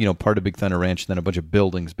out, part of Big Thunder Ranch and then a bunch of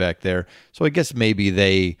buildings back there. So I guess maybe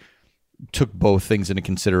they took both things into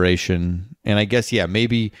consideration. And I guess,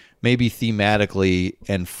 maybe thematically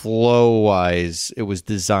and flow-wise, it was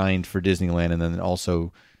designed for Disneyland, and then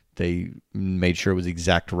also they made sure it was the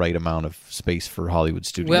exact right amount of space for Hollywood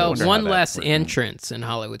Studios. Well, one less entrance in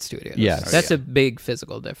Hollywood Studios. Yes. That's a big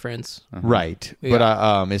physical difference. Right. Yeah.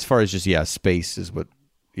 But as far as just, space is what...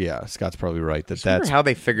 Yeah, Scott's probably right. That's how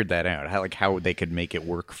they figured that out. How they could make it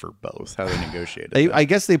work for both. How they negotiated. I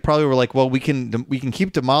guess they probably were like, well, we can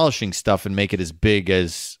keep demolishing stuff and make it as big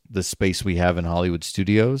as the space we have in Hollywood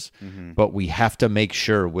Studios, but we have to make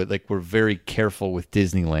sure we're very careful with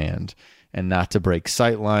Disneyland and not to break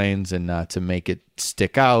sight lines and not to make it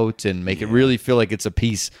stick out and make it really feel like it's a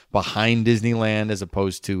piece behind Disneyland as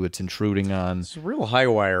opposed to it's intruding on. It's a real high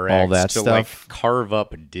wire all that to stuff. Like carve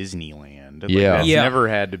up Disneyland. It's never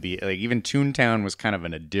had to be like, even Toontown was kind of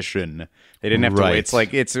an addition. They didn't have to wait. It's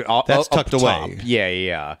like it's that's tucked away.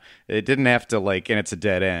 Yeah. It didn't have to and it's a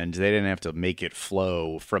dead end. They didn't have to make it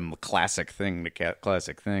flow from classic thing to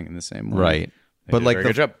classic thing in the same way. Right. They did a very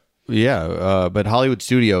good job. Yeah, but Hollywood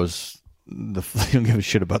Studios, they don't give a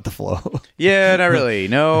shit about the flow. Yeah, not really.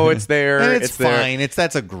 No, it's there. And it's fine. An average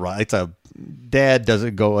dad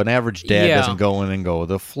doesn't go in and go,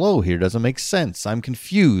 the flow here doesn't make sense. I'm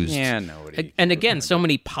confused. Yeah, no. And again, so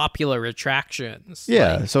many popular attractions.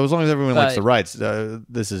 Yeah, so as long as everyone likes the rides,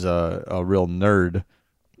 this is a real nerd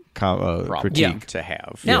critique to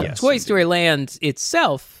have. Now, Toy Story Land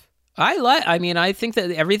itself, I think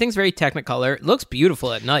that everything's very Technicolor. It looks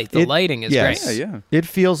beautiful at night. The lighting is great. Yeah. It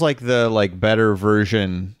feels like the better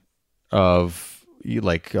version of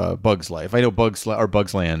Bugs Life. I know Bugs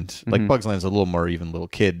Land. Like Bugs Land's a little more even little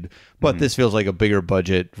kid, but this feels like a bigger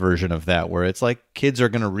budget version of that, where it's like kids are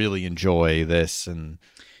going to really enjoy this, and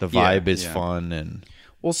the vibe is fun. And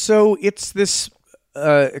well, so it's this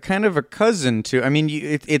kind of a cousin to. I mean,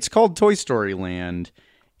 it's called Toy Story Land.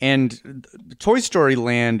 And Toy Story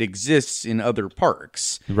Land exists in other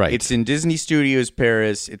parks. Right. It's in Disney Studios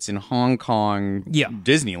Paris. It's in Hong Kong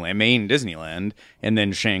Disneyland, main Disneyland, and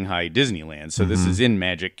then Shanghai Disneyland. So this is in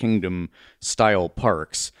Magic Kingdom style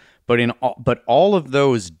parks. But all of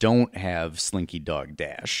those don't have Slinky Dog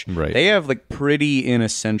Dash. Right. They have like pretty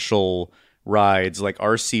inessential rides like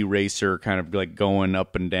RC Racer, kind of like going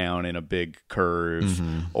up and down in a big curve,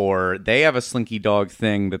 or they have a Slinky Dog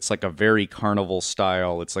thing that's like a very carnival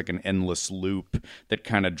style. It's like an endless loop that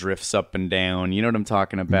kind of drifts up and down. You know what I'm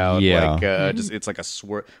talking about? Yeah. Like it's like a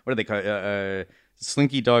swirl. What do they call it?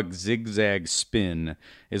 Slinky Dog Zigzag Spin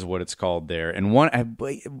is what it's called there. And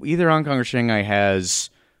either Hong Kong or Shanghai has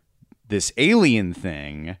this alien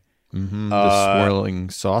thing. The swirling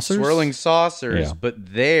saucers. Yeah.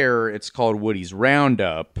 But there it's called Woody's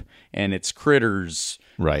Roundup, and it's critters.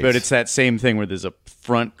 Right. But it's that same thing where there's a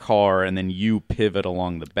front car, and then you pivot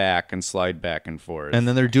along the back and slide back and forth. And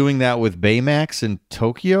then they're doing that with Baymax in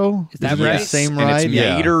Tokyo. Is that Isn't right? The same and ride. it's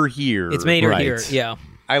Mater here. It's Mater Right. here, yeah.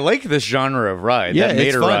 I like this genre of ride. Yeah, That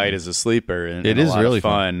it's Mater fun. ride is a sleeper. And It a is lot really of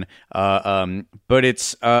fun. But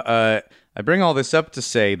it's I bring all this up to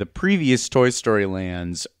say the previous Toy Story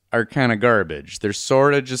lands are kind of garbage. They're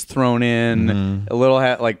sort of just thrown in a little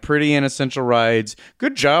like pretty inessential rides.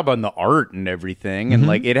 Good job on the art and everything, and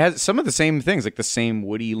like it has some of the same things, like the same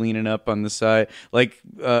Woody leaning up on the side. Like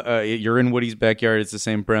you're in Woody's backyard. It's the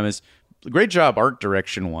same premise. Great job art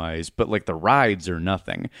direction wise, but like the rides are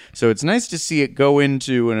nothing. So it's nice to see it go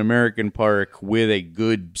into an American park with a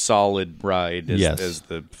good solid ride as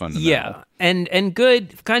the fundamental. Yeah, and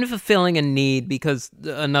good, kind of fulfilling a need, because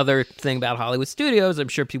another thing about Hollywood Studios, I'm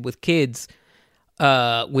sure people with kids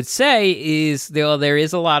would say, is there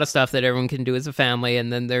is a lot of stuff that everyone can do as a family,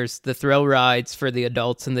 and then there's the thrill rides for the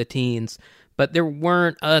adults and the teens. But there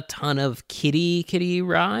weren't a ton of kiddie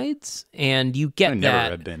rides, and you get I that.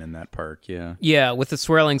 never have been in that park, yeah. Yeah, with the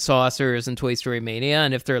swirling saucers and Toy Story Mania,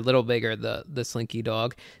 and if they're a little bigger, the Slinky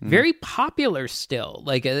Dog. Very popular still.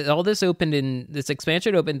 Like all this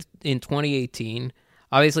expansion opened in 2018.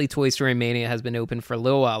 Obviously, Toy Story Mania has been open for a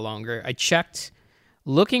little while longer. I checked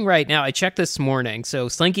this morning. So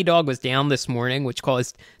Slinky Dog was down this morning, which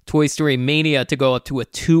caused Toy Story Mania to go up to a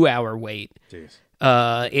 2-hour wait. Jeez.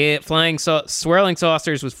 Swirling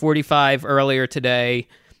Saucers was 45 earlier today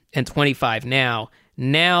and 25 now.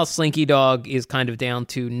 Now Slinky Dog is kind of down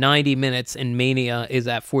to 90 minutes and Mania is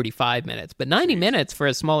at 45 minutes. But 90 minutes for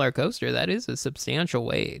a smaller coaster, that is a substantial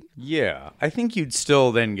wait. Yeah, I think you'd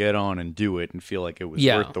still then get on and do it and feel like it was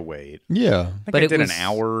worth the wait. Yeah. I think I did an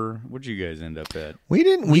hour. What'd you guys end up at? We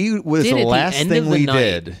didn't. We was did the at the last end thing of the we night.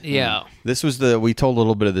 did. Yeah. This was we told a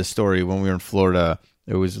little bit of this story when we were in Florida.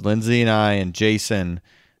 It was Lindsay and I and Jason,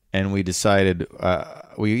 and we decided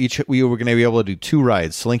we were going to be able to do 2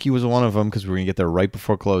 rides. Slinky was one of them because we were going to get there right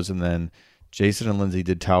before close, and then Jason and Lindsay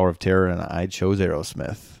did Tower of Terror, and I chose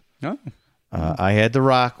Aerosmith. Oh. I had to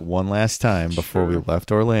rock one last time before we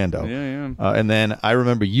left Orlando. Yeah. And then I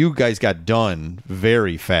remember you guys got done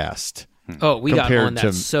very fast. Oh, we got Compared on that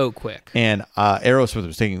to- so quick. And Aerosmith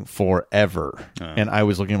was taking forever. And I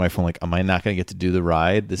was looking at my phone like, am I not going to get to do the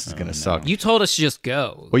ride? This is going to suck. You told us to just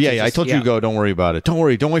go. Well, yeah, I told you to go. Don't worry about it. Don't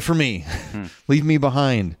worry. Don't wait for me. Leave me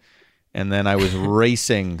behind. And then I was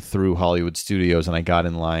racing through Hollywood Studios, and I got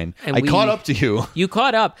in line. And I caught up to you. You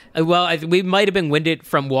caught up. Well, we might have been winded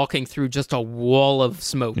from walking through just a wall of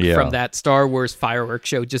smoke from that Star Wars fireworks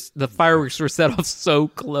show. Just the fireworks were set off so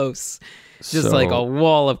close. Just like a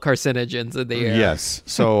wall of carcinogens in the air. Yes.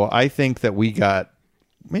 So I think that we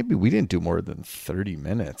maybe we didn't do more than 30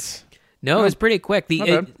 minutes. No, it was pretty quick.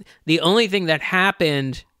 The only thing that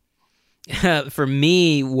happened for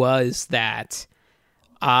me was that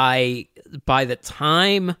by the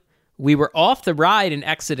time we were off the ride and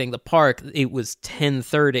exiting the park, it was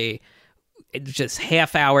 10:30, just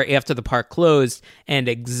half hour after the park closed, and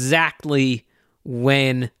exactly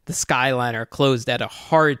when the Skyliner closed at a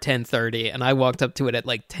hard 10:30, and I walked up to it at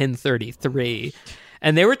like 10:33.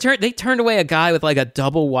 And they turned away a guy with like a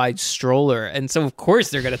double wide stroller, and so of course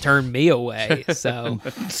they're gonna turn me away. So,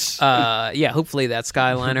 hopefully that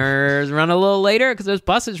Skyliner run a little later because those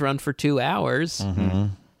buses run for 2 hours.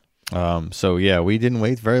 So yeah, we didn't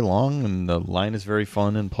wait very long, and the line is very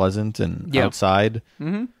fun and pleasant and outside.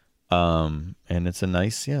 And it's a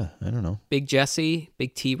nice, I don't know. Big Jesse,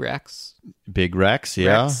 big T-Rex. Big Rex,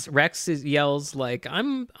 yeah. Rex yells like,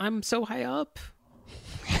 "I'm so high up."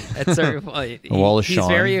 That's very funny. Wallace He's Shawn.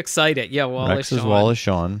 very excited. Yeah, Wallace Rex Shawn. is Wallace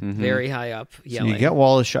Shawn. Very high up So yelling. you get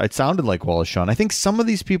Wallace Shawn. It sounded like Wallace Shawn. I think some of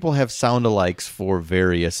these people have sound-alikes for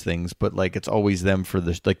various things, but like it's always them for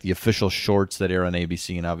the official shorts that air on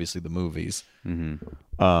ABC and obviously the movies. There's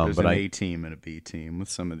but an A team and a B team with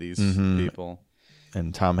some of these people.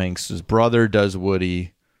 And Tom Hanks' brother does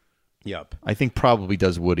Woody. Yep. I think probably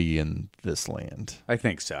does Woody in this land. I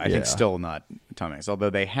think so. I think still not Tom Hanks, although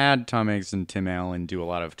they had Tom Hanks and Tim Allen do a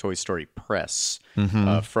lot of Toy Story press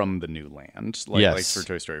from the new land, like for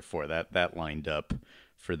Toy Story 4. That lined up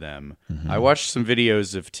for them. I watched some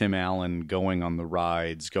videos of Tim Allen going on the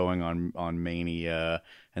rides, going on Mania,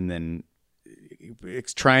 and then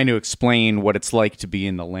trying to explain what it's like to be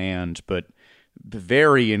in the land, but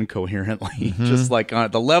very incoherently. Just like on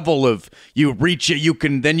the level of you reach it, you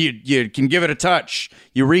can give it a touch.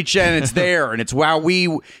 You reach it and it's there, and it's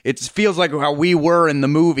it feels like how we were in the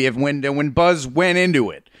movie when Buzz went into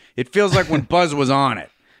it. It feels like when Buzz was on it,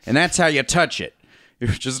 and that's how you touch it. It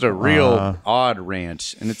was just a real odd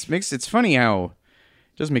rant, and it's funny how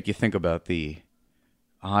it does make you think about the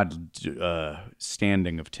odd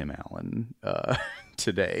standing of Tim Allen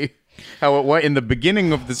today. How in the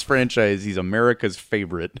beginning of this franchise, he's America's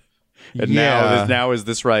favorite, and now as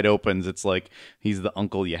this ride opens, it's like he's the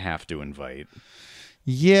uncle you have to invite.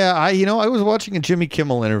 Yeah, I was watching a Jimmy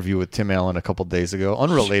Kimmel interview with Tim Allen a couple days ago,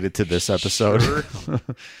 unrelated to this episode. Sure.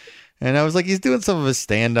 And I was like, he's doing some of his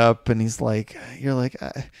stand-up, and he's like, you're like,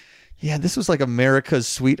 yeah, this was like America's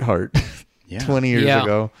sweetheart 20 years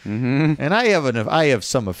ago. Mm-hmm. And I have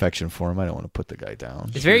some affection for him. I don't want to put the guy down.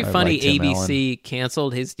 It's very funny ABC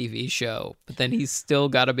canceled his TV show, but then he's still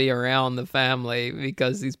got to be around the family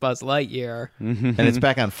because he's Buzz Lightyear. Mm-hmm. And it's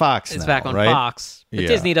back on Fox It's back on Fox. But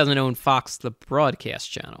Disney doesn't own Fox, the broadcast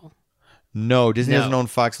channel. No, Disney doesn't own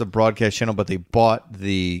Fox, the broadcast channel, but they bought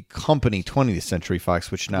the company 20th Century Fox,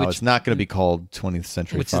 which is not going to be called 20th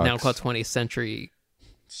Century Fox. Which is now called 20th Century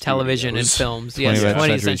Television and Films. Yes,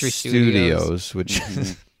 20th Century Studios. Which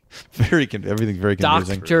everything's very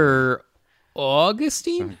confusing. Dr.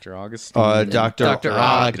 Augustine? Dr. Augustine. Dr.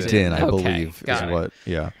 Ogden, I believe, is what.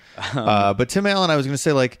 Yeah. But Tim Allen, I was going to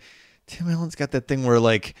say, like, Tim Allen's got that thing where,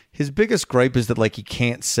 like, his biggest gripe is that, like, he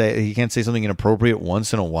can't say something inappropriate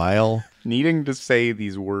once in a while. Needing to say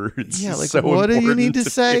these words. Yeah, like, so what do you need to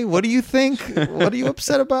say? What do you think? What are you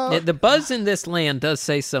upset about? The Buzz in this land does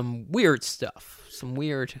say some weird stuff, some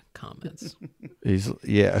weird comments.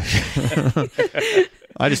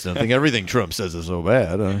 I just don't think everything Trump says is so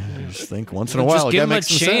bad. I just think once in a while, give him a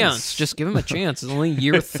chance. Just give him a chance. It's only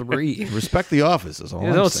year 3. Respect the office is all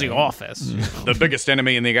I'm saying. The office. The biggest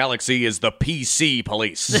enemy in the galaxy is the PC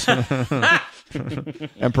police.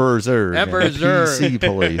 Emperor Zurg. PC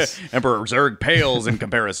police. Emperor Zurg pales in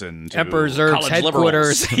comparison to Emperor Zurg's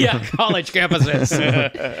headquarters. College campuses.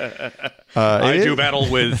 I do battle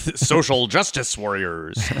with social justice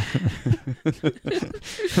warriors.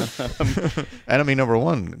 Enemy number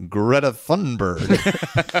 1, Greta Thunberg.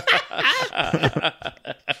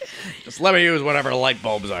 Just let me use whatever light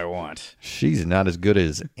bulbs I want. She's not as good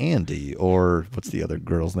as Andy, or what's the other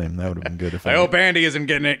girl's name? That would have been good if I hope Andy isn't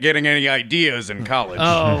getting any ideas in college.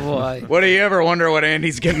 Oh, boy. What do you ever wonder what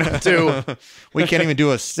Andy's getting up to? We can't even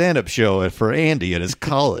do a stand-up show for Andy at his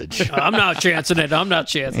college. I'm not chancing it.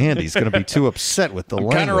 Andy's going to be too upset with the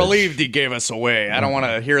language. I'm kind of relieved he gave us away. I don't want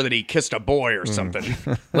to hear that he kissed a boy or something.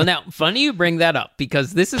 Well, now, funny you bring that up,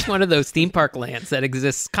 because this is one of those theme park lands that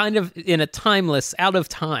exists kind of in a timeless, out of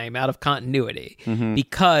continuity,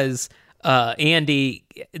 because Andy,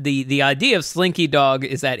 the idea of Slinky Dog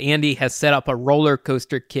is that Andy has set up a roller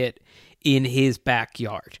coaster kit in his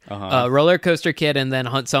backyard, roller coaster kit, and then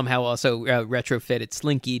somehow also retrofitted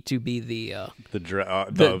Slinky to be the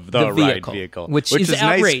ride vehicle, which is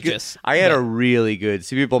outrageous. Nice. I had a really good.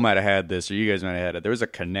 See, people might have had this, or you guys might have had it. There was a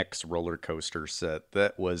Connects roller coaster set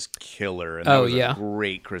that was killer, and that was a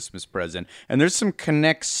great Christmas present. And there's some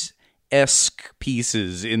Connects-esque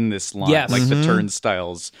pieces in this line, like the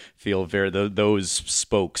turnstiles feel very those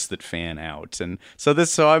spokes that fan out, and so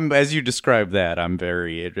I'm as you described that,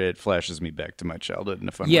 it flashes me back to my childhood in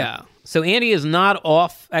a fun way. So Andy is not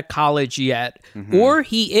off at college yet, or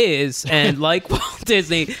he is, and like Walt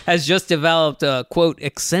Disney, has just developed quote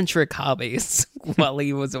eccentric hobbies while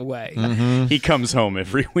he was away. He comes home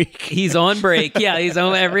every week. He's on break. Yeah, he's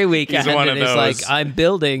home every week. He's one of those. Like, I'm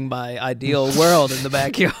building my ideal world in the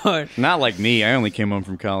backyard. Not like me. I only came home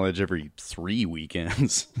from college every 3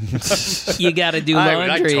 weekends. You got to do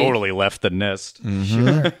laundry. I totally left the nest.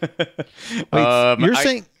 Sure. Wait, you're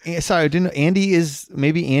saying? Sorry, Andy is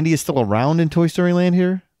still around in Toy Story Land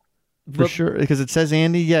here? For sure, because it says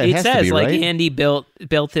Andy. Yeah, it has says to be, like right? Andy built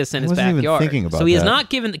this in his backyard. Even thinking about so he that. is not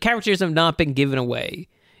given. The characters have not been given away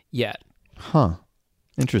yet. Huh.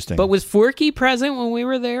 Interesting. But was Forky present when we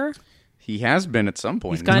were there? He has been at some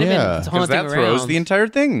point. He's kind of been haunting because that throws the entire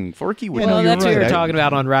thing. Forky would. Well, that's what we were talking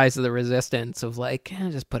about on Rise of the Resistance, of like,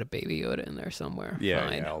 just put a Baby Yoda in there somewhere.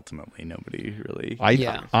 Yeah, ultimately nobody really.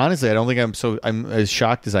 Honestly, I don't think I'm as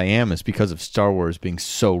shocked as I am is because of Star Wars being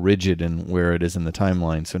so rigid and where it is in the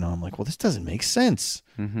timeline. So now I'm like, well, this doesn't make sense.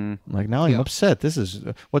 Like now I'm upset. This is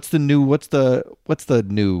what's the new?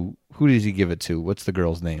 Who does he give it to? What's the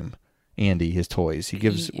girl's name? Andy his toys. He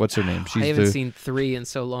gives what's her name? I haven't seen 3 in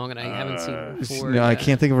so long, and I haven't seen 4. No, I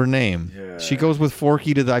can't think of her name. Yeah. She goes with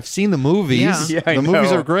Forky to I've seen the movies. Yeah, the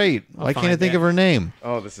movies are great. Why can't I think of her name?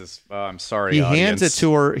 Oh, this is. I'm sorry. He audience. hands it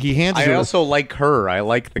to her. I also like her. I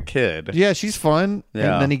like the kid. Yeah, she's fun.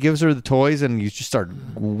 Yeah. And then he gives her the toys, and you just start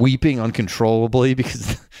weeping uncontrollably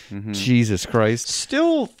because Jesus Christ.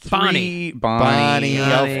 Still 3. Bonnie,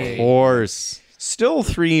 of course. Still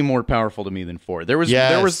 3 more powerful to me than 4. There was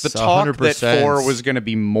the talk 100%. That 4 was going to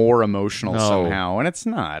be more emotional somehow, and it's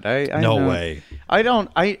not. No way.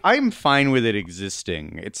 I'm fine with it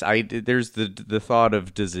existing. There's the thought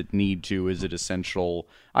of does it need to? Is it essential?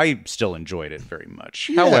 I still enjoyed it very much.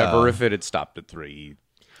 Yeah. However, if it had stopped at 3.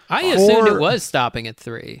 I assumed it was stopping at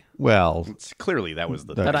 3. Well, clearly that was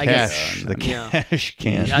the cash. The cash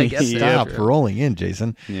can't stop rolling in,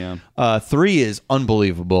 Jason. Yeah. 3 is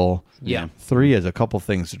unbelievable. Yeah. 3 has a couple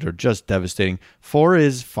things that are just devastating. 4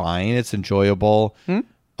 is fine. It's enjoyable.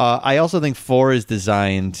 I also think 4 is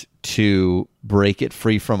designed to break it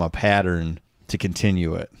free from a pattern to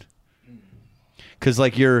continue it. Because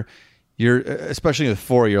like you're especially with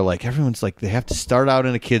 4, you're like, everyone's like, they have to start out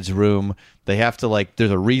in a kid's room. They have to like,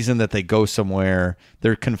 there's a reason that they go somewhere.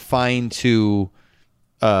 They're confined to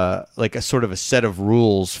like a sort of a set of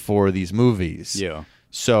rules for these movies. Yeah.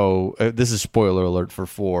 So this is spoiler alert for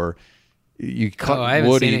 4. You cut I haven't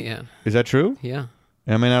Woody. seen it yet. Is that true? Yeah.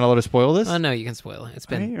 Am I not allowed to spoil this? Oh, no, you can spoil it. It's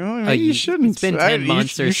been you shouldn't. It's been 10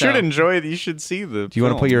 months or so. You should enjoy it. You should see the. Do you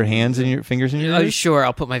want to put your hands in your fingers in your ears? Oh, sure.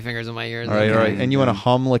 I'll put my fingers in my ears. All right. And you want to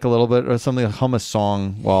hum like a little bit or something? Hum a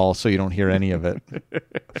song so you don't hear any of it.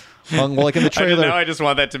 Hung like in the trailer. I just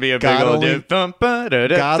want that to be a big old.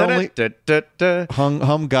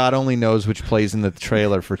 Hum God Only Knows, which plays in the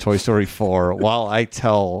trailer for Toy Story 4, while I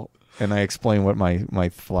tell and I explain what my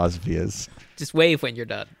philosophy is. Just wave when you're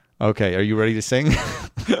done. Okay, are you ready to sing?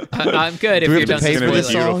 I'm good. Do if we you're have to done pay for this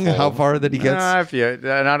spoiling. song? How far that he gets?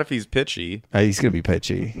 Not if he's pitchy. He's gonna be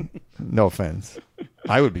pitchy. No offense.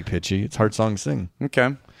 I would be pitchy. It's a hard song to sing.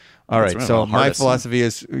 Okay. All right. So my philosophy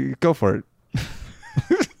is go for it.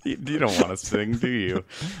 You don't want to sing, do you?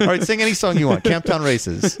 All right, sing any song you want. Camptown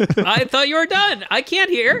Races. I thought you were done. I can't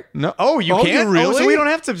hear. No. Oh, you can't? You really? So we don't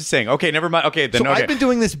have to sing. Okay, never mind. Okay, then. So I've been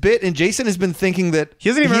doing this bit, and Jason has been thinking that he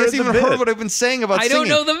hasn't even heard what I've been saying about singing. I don't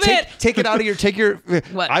know the bit. Take it out of your.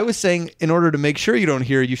 What? I was saying, in order to make sure you don't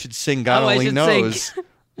hear, you should sing "God Only Knows."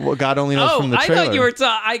 Well, God Only Knows from the trailer. I thought you were.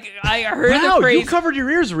 I heard the phrase. You covered your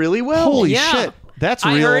ears really well. Holy shit. That's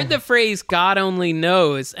real. I heard the phrase "God only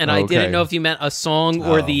knows," and I didn't know if you meant a song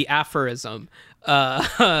or the aphorism. So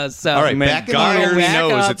all right, man, God only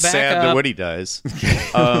knows it's sad that Woody dies.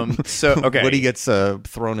 So okay, Woody gets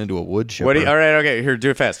thrown into a wood chipper. All right, okay, here,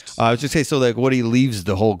 do it fast. I was just saying, so like Woody leaves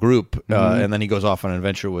the whole group, and then he goes off on an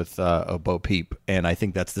adventure with Bo Peep, and I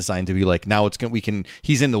think that's designed to be like now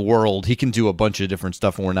he's in the world, he can do a bunch of different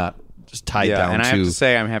stuff, and we're not just tied down and to. I have to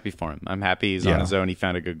say, I'm happy for him. I'm happy he's on his own. He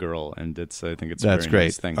found a good girl, and I think it's that's a very great.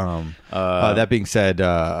 Nice thing. That being said,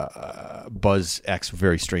 Buzz acts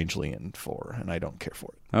very strangely in 4, and I don't care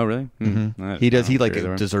for it. Oh, really? Mm-hmm. He does. He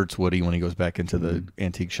deserts Woody when he goes back into the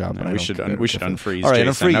antique shop. No, we should unfreeze. All right,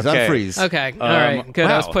 Jason. Unfreeze. Okay. All right. Good.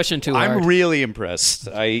 Wow. I was pushing too hard. I'm really impressed.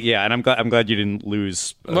 And I'm glad you didn't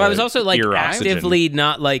lose. I was also like actively oxygen.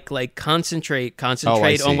 not like concentrate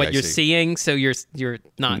on what you're seeing, so you're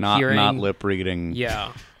not hearing, not lip reading.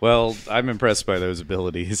 Yeah. Well, I'm impressed by those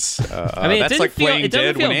abilities. I mean, that's like playing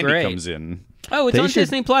dead when Andy great. comes in. Oh, it's on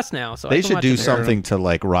Disney Plus now, so they should do something to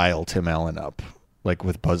like rile Tim Allen up, like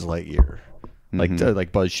with Buzz Lightyear.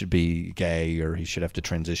 Like Buzz should be gay, or he should have to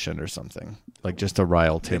transition or something. Like just to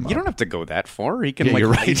rile Tim. You don't have to go that far. He can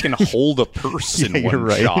he can hold a purse in one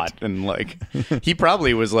shot, and like he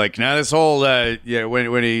probably was like, now this whole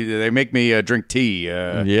when they make me drink tea.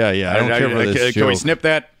 I don't care for this. Can we snip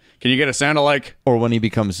that? Can you get a sound alike? Or when he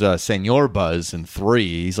becomes Senor Buzz in 3,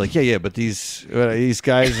 he's like, but these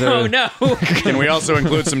guys are... Oh, no. Can we also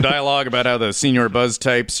include some dialogue about how the Senor Buzz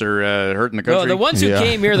types are hurting the country? Well, the ones who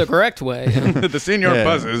came here the correct way. The Senor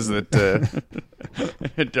Buzzes that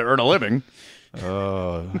earn a living.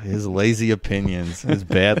 Oh, his lazy opinions. His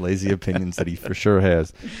bad lazy opinions that he for sure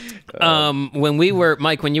has. When we were,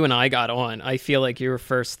 Mike, when you and I got on, I feel like your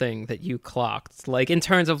first thing that you clocked, like in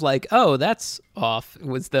terms of like, oh, that's off,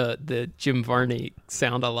 was the Jim Varney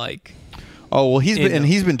sound alike. Oh, well, he's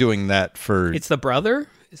been doing that for... It's the brother?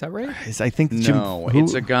 Is that right? I think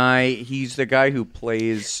it's a guy. He's the guy who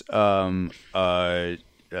plays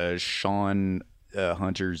Sean...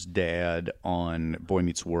 Hunter's dad on Boy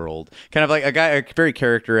Meets World. Kind of like a very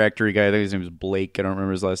character actor-y guy. I think his name was Blake. I don't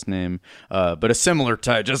remember his last name. But a similar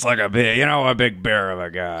type, just like a big bear of a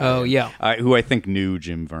guy. Oh, yeah. Who I think knew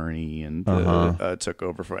Jim Varney and took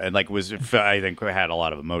over for, and I think had a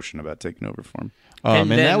lot of emotion about taking over for him.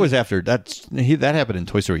 And that was after that happened in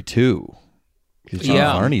Toy Story 2. Jim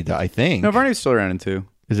Varney, I think. No, Varney's still around in 2.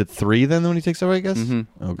 Is it 3 then when he takes over, I guess?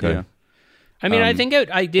 Mm-hmm. Okay. Yeah. I mean, I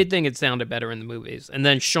did think it sounded better in the movies. And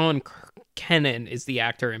then Sean Kenan is the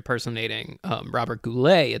actor impersonating Robert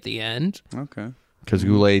Goulet at the end. Okay. Because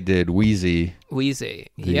Goulet did Wheezy.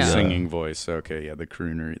 Yeah. Singing voice. Okay, yeah, the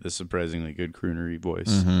croonery, the surprisingly good croonery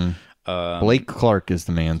voice. Mm-hmm. Blake Clark is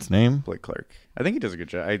the man's name. Blake Clark. I think he does a good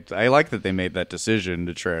job. I like that they made that decision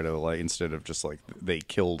to try to, like, instead of just like they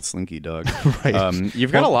killed Slinky Dog. Right.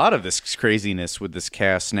 You've got a lot of this craziness with this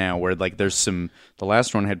cast now, where like there's the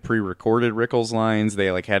last one had pre-recorded Rickles lines.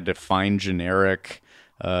 They like had to find generic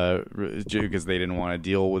because they didn't want to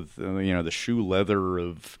deal with the shoe leather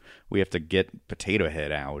of. We have to get Potato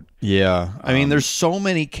Head out. Yeah. I mean, there's so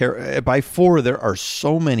many by 4, there are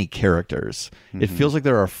so many characters. Mm-hmm. It feels like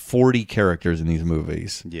there are 40 characters in these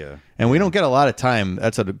movies. Yeah. And we don't get a lot of time.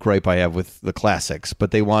 That's a gripe I have with the classics,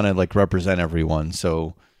 but they want to like represent everyone.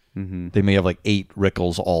 So they may have like 8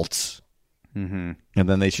 Rickles alts. Mm-hmm. And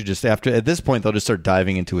then they should just at this point they'll just start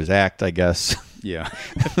diving into his act, I guess. Yeah.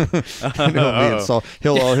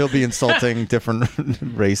 He'll be insulting different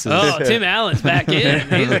races. Oh, Tim Allen's back in.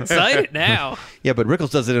 He's excited now. Yeah, but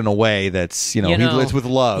Rickles does it in a way that's it's with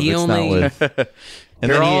love. It's not with.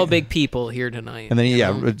 And they're all big people here tonight. And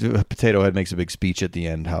then Potato Head makes a big speech at the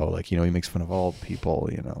end. How he makes fun of all people.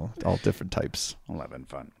 All different types. All having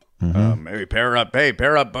fun. Mm-hmm. Maybe pair up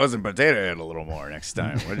Buzz and Potato Head a little more next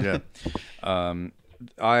time, would you?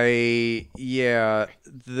 I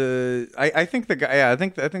think the guy. I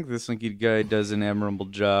think the Slinky guy does an admirable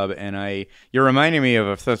job, and you're reminding me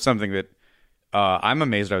of something that I'm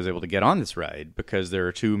amazed I was able to get on this ride, because there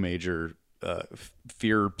are 2 major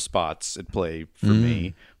fear spots at play for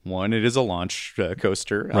me. One, it is a launch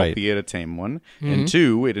coaster, albeit a tame one. Mm-hmm. And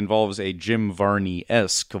 2, it involves a Jim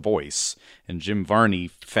Varney-esque voice. And Jim Varney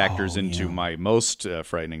factors into my most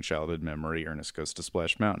frightening childhood memory, Ernest Goes to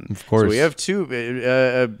Splash Mountain. Of course. So we have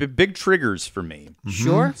 2 big triggers for me.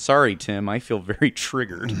 Sure. Sorry, Tim. I feel very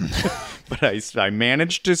triggered. But I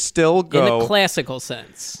managed to still go. In the classical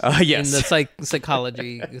sense. Yes. In the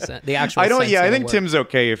psychology, the actual sense. I think Tim's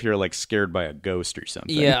okay if you're like scared by a ghost or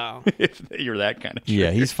something. Yeah. If you're that kind of triggered.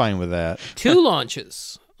 Yeah, he's fine with that. 2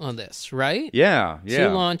 launches on this, right? Yeah. 2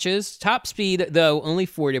 launches. Top speed, though, only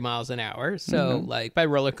 40 miles an hour. So, like, by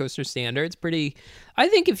roller coaster standards, pretty... I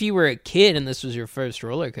think if you were a kid and this was your first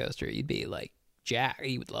roller coaster, you'd be like, Jack,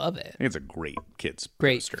 you would love it. I think it's a great kid's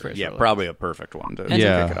coaster. Yeah, probably a perfect one to kick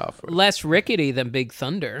it off with. Less rickety than Big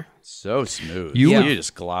Thunder. So smooth. You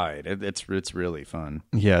just glide. It's really fun.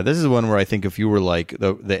 Yeah, this is one where I think if you were like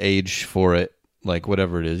the age for it, like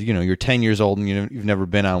whatever it is, you're 10 years old and you've never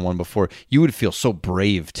been on one before, you would feel so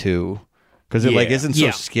brave too, because it like isn't so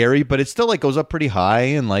scary, but it still like goes up pretty high,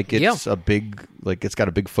 and like it's a big, like it's got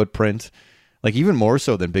a big footprint, like even more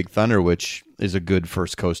so than Big Thunder, which is a good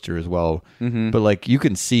first coaster as well. Mm-hmm. But like you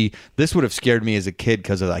can see, this would have scared me as a kid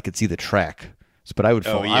because I could see the track. But I would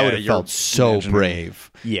have felt so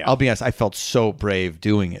brave. Yeah, I'll be honest, I felt so brave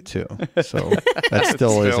doing it too. So that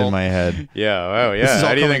still is in my head. Yeah, oh yeah.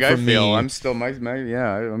 How do you think I feel? I'm still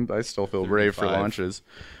I still feel brave for launches.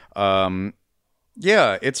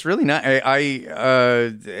 Yeah, it's really not.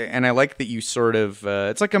 And I like that you sort of.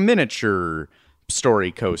 It's like a miniature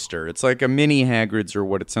story coaster. It's like a mini Hagrid's, or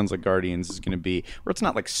what it sounds like Guardians is going to be, where it's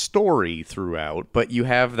not like story throughout, but you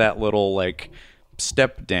have that little like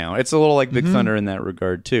step down. It's a little like Big Thunder in that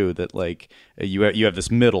regard too, that like you have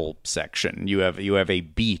this middle section. You have a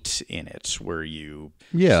beat in it where you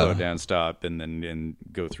slow down, stop, and then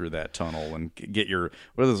go through that tunnel and get your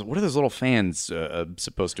what are those little fans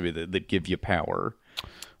supposed to be that give you power?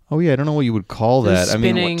 Oh yeah, I don't know what you would call that.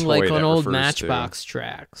 Spinning like on old Matchbox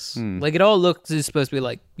tracks. Like it all looks is supposed to be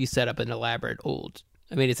like you set up an elaborate old.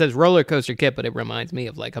 I mean, it says roller coaster kit, but it reminds me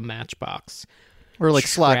of like a Matchbox. Or like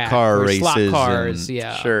slot car races. Slot cars,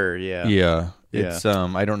 yeah. Sure, yeah. Yeah. It's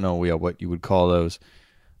I don't know what you would call those.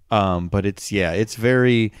 But it's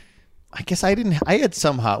very, I guess I had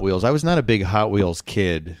some Hot Wheels. I was not a big Hot Wheels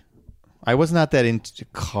kid. I was not that into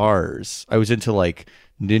cars. I was into like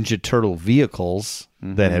Ninja Turtle vehicles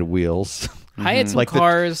that had wheels. I had some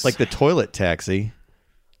cars. Like the toilet taxi,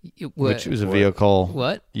 which was a vehicle.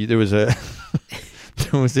 What? There was a...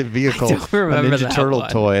 There was a vehicle, a Ninja Turtle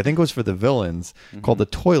toy. I think it was for the villains, called the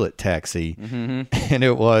Toilet Taxi, and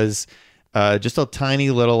it was just a tiny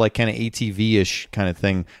little like kind of ATV-ish kind of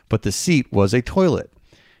thing, but the seat was a toilet.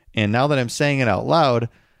 And now that I'm saying it out loud,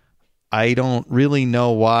 I don't really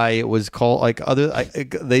know why it was called like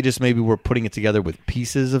they just maybe were putting it together with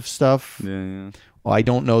pieces of stuff. Yeah. Well, I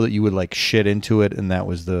don't know that you would like shit into it and that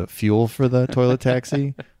was the fuel for the toilet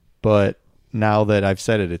taxi, but now that I've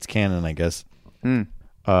said it, it's canon, I guess.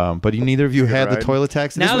 But neither of you had the toilet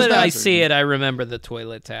taxi. Now that I see it, I remember the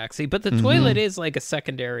toilet taxi. But the toilet is like a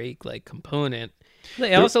secondary like component.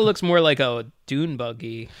 It also looks more like a dune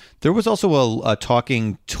buggy. There was also a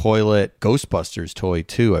talking toilet Ghostbusters toy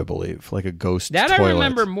too, I believe, like a ghost toilet. I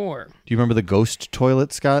remember more. Do you remember the ghost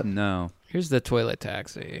toilet, Scott? No. Here's the toilet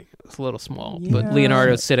taxi. It's a little small, but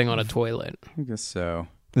Leonardo's sitting on a toilet. I guess so.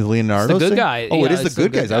 Is Leonardo? It's the good guy. Oh, it is the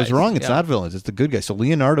good guys. I was wrong. It's not villains. It's the good guys. So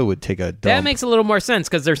Leonardo would take a dump. That makes a little more sense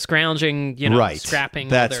because they're scrounging, right. Scrapping.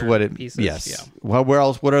 That's what it. Pieces. Yes. Yeah. Well, where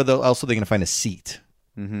else? What are they going to find a seat?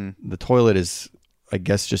 The toilet is, I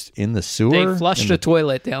guess, just in the sewer. They flushed a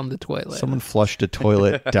toilet down the toilet. Someone flushed a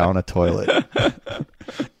toilet down a toilet,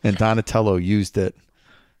 and Donatello used it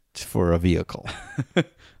for a vehicle.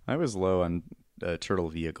 I was low on turtle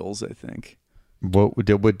vehicles, I think. What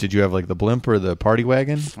did you have, like the blimp or the party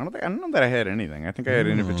wagon? I don't know that I had anything. I think I had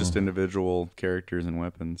just individual characters and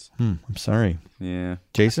weapons. I'm sorry. Yeah.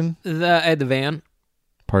 Jason? I had the van.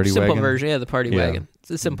 Party simple wagon? Version, yeah, the party wagon. It's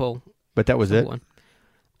a simple. But that was it? One.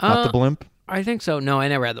 Not the blimp? I think so. No, I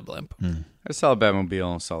never had the blimp. I saw a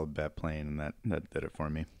Batmobile and a solid Bat plane, and that did it for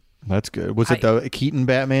me. That's good. Was it the Keaton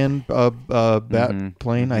Batman bat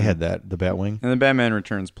plane? I had that, the Batwing. And the Batman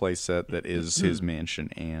Returns playset that is his mansion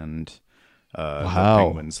and the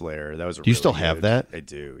Penguin's lair. That was. Do you still have that? I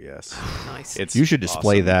do. Yes. Nice. You should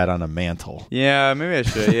display that on a mantle. Yeah, maybe I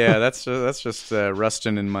should. Yeah, that's just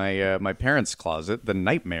rusting in my my parents' closet. The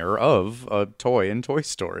nightmare of a toy in Toy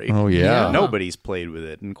Story. Oh yeah. Nobody's played with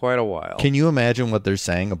it in quite a while. Can you imagine what they're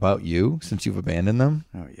saying about you since you've abandoned them?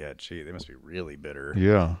 Oh yeah, gee, they must be really bitter.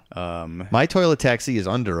 Yeah. My toilet taxi is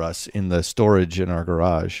under us in the storage in our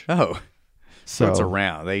garage. Oh, so it's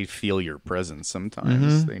around. They feel your presence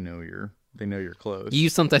sometimes. They know you're close. You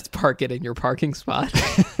sometimes park it in your parking spot.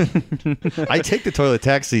 I take the toilet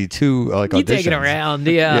taxi to like auditions. You take it around,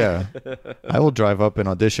 yeah. I will drive up and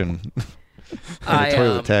audition for the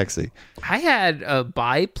toilet taxi. I had a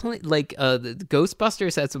biplane, like the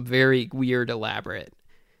Ghostbusters had some very weird, elaborate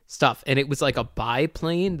stuff, and it was like a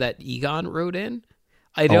biplane that Egon rode in.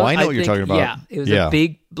 I know what you're talking about. Yeah, it was a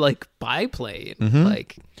big like biplane.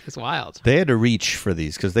 Like it's wild. They had to reach for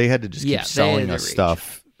these because they had to just keep selling us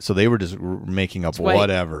stuff. So they were just making up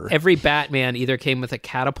whatever. Every Batman either came with a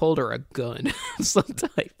catapult or a gun, some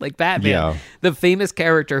type. Like Batman, the famous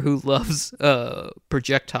character who loves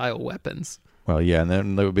projectile weapons. Well, yeah, and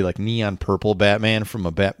then there would be like neon purple Batman from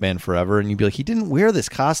a Batman Forever, and you'd be like, he didn't wear this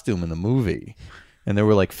costume in the movie. And there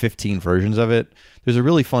were like 15 versions of it. There's a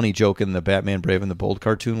really funny joke in the Batman Brave and the Bold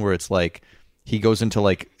cartoon where it's like he goes into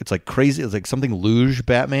like, it's like crazy, it's like something luge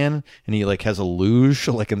Batman, and he like has a luge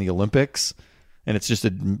like in the Olympics. And it's just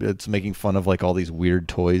it's making fun of like all these weird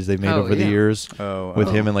toys they've made over the years with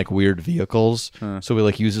him in like weird vehicles. So he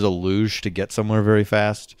like uses a luge to get somewhere very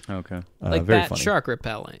fast. Okay, like very that funny. Shark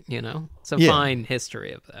repellent. It's a fine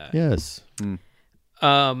history of that. Yes.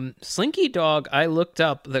 Slinky Dog. I looked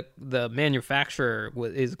up the manufacturer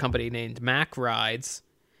is a company named Mack Rides.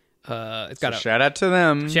 It's got shout out to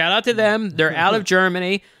them. Shout out to them. They're out of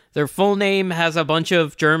Germany. Their full name has a bunch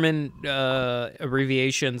of German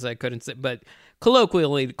abbreviations I couldn't say, but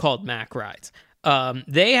colloquially called Mack Rides.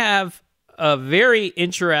 They have a very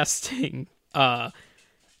interesting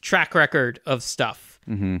track record of stuff.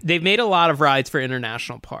 They've made a lot of rides for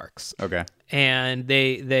international parks. Okay. And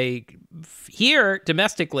they here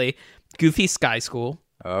domestically, Goofy Sky School.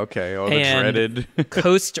 Okay, the and dreaded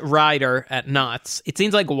Coast Rider at Knott's. It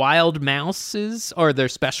seems like Wild Mouses are their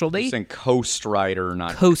specialty. You're saying Coast Rider,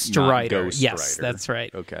 not Coast not Rider. Ghost Yes, Rider. that's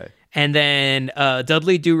right. Okay. And then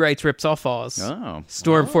Dudley Do-Right's Rips Off Oz. Oh.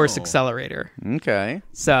 Storm Force Accelerator. Okay.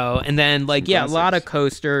 So, and then like, a lot of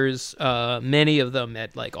coasters, many of them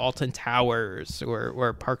at like Alton Towers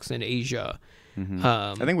or parks in Asia.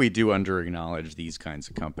 I think we do under-acknowledge these kinds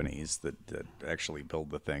of companies that actually build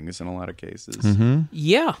the things in a lot of cases.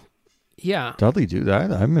 Yeah. Yeah. Dudley do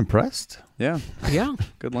that. I'm impressed. Yeah. Yeah.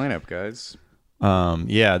 Good lineup, guys.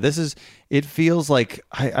 It feels like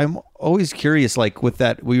I'm always curious, like with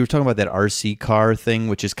that, we were talking about that RC car thing,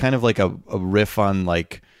 which is kind of like a riff on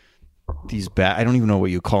like these I don't even know what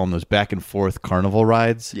you call them, those back and forth carnival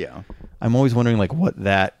rides. Yeah. I'm always wondering like what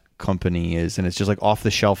that company is, and it's just like off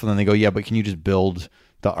the shelf, and then they go, yeah, but can you just build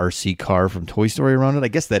the RC car from Toy Story around it. I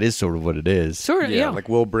guess that is sort of what it is. Sort of, yeah. Like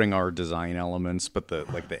we'll bring our design elements, but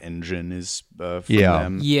the engine is from Yeah.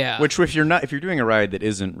 them. Yeah. Which if you're doing a ride that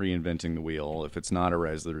isn't reinventing the wheel, if it's not a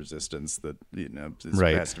Rise of the Resistance that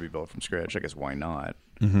Right. has to be built from scratch, I guess why not?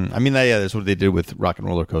 I mean, that's what they did with Rock and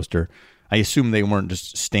Roller Coaster. I assume they weren't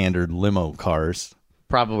just standard limo cars.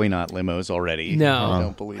 Probably not limos already. No, I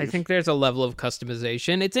don't believe. I think there's a level of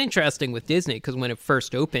customization. It's interesting with Disney because when it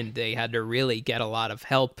first opened, they had to really get a lot of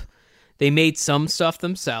help. They made some stuff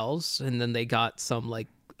themselves, and then they got some like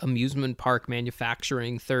amusement park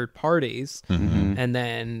manufacturing third parties. And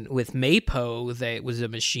then with Mapo, it was a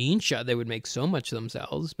machine shop. They would make so much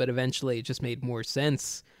themselves, but eventually it just made more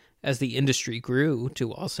sense as the industry grew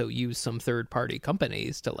to also use some third party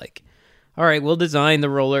companies to like, all right, we'll design the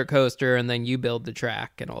roller coaster and then you build the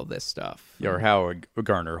track and all this stuff. Or how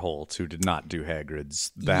Garner Holt, who did not do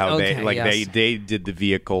Hagrid's, Yes. they did the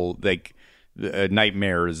vehicle, like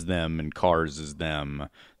Nightmare is them and Cars is them.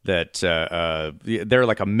 That they're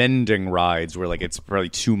like amending rides where like it's probably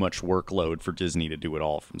too much workload for Disney to do it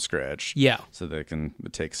all from scratch. Yeah. So they can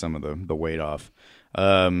take some of the weight off.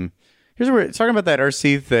 Here's where we're talking about that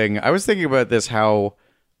RC thing. I was thinking about this, how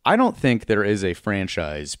I don't think there is a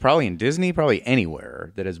franchise, probably in Disney, probably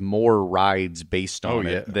anywhere, that has more rides based on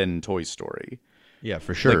it than Toy Story. Yeah,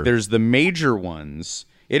 for sure. Like there's the major ones.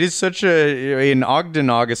 It is such in Ogden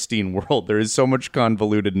Augustine world, there is so much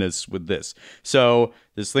convolutedness with this. So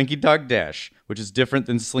there's Slinky Dog Dash, which is different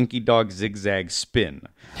than Slinky Dog Zigzag Spin.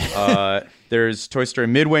 There's Toy Story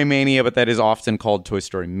Midway Mania, but that is often called Toy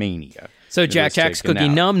Story Mania. So Jack Jack's Cookie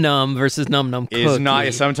Num Num versus Num Num Cookie. Is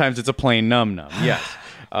not, sometimes it's a plain Num Num, yes.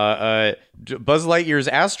 Buzz Lightyear's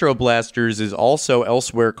Astro Blasters is also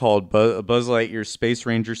elsewhere called Buzz Lightyear's Space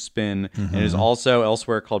Ranger Spin, and is also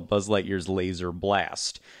elsewhere called Buzz Lightyear's Laser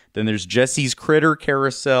Blast. Then there's Jesse's Critter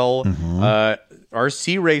Carousel.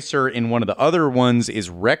 RC Racer in one of the other ones is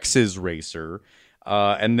Rex's Racer.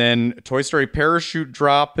 And then Toy Story Parachute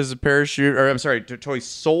Drop is a parachute, or I'm sorry, Toy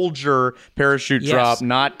Soldier Parachute Drop,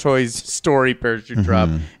 not Toy Story Parachute Drop.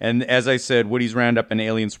 And as I said, Woody's Roundup and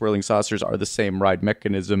Alien Swirling Saucers are the same ride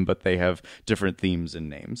mechanism, but they have different themes and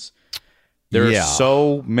names. There are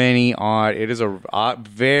so many odd. It is a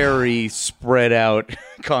very spread out,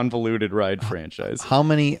 convoluted ride franchise. How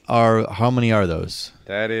many are those?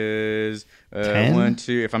 That is 10? 1,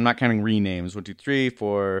 2. If I'm not counting renames, 1, 2, 3,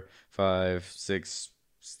 4, 5, 6,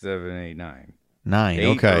 7, 8, 9. 9. 8,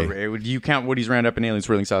 okay. Would you count Woody's Roundup and Alien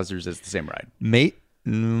Swirling Saucers as the same ride?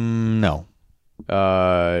 No.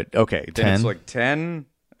 Okay. Then 10? it's like 10,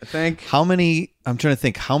 I think. How many? I'm trying to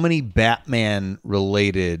think. How many Batman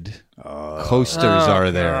related coasters are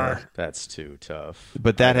there? That's too tough.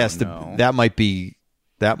 But that has to. That might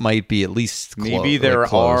be at least maybe there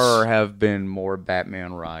are or have been more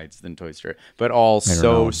Batman rides than Toy Story, but all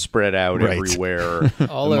so spread out everywhere.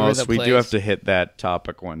 All over the we place. do have to hit that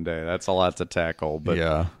topic one day. That's a lot to tackle. But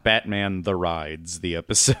Yeah. Batman the Rides, the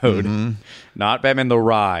episode, not Batman the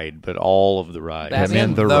Ride, but all of the rides.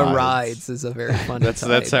 Batman the the Rides. Rides is a very fun.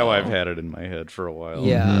 That's how I've had it in my head for a while.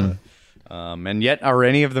 Yeah. And yet, are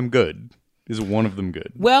any of them good? Is one of them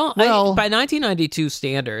good? Well, by 1992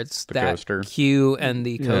 standards, that coaster. queue and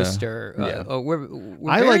the coaster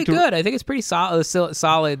were I very liked it. good. I think it's pretty solid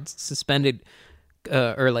suspended,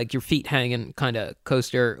 or like your feet hanging kind of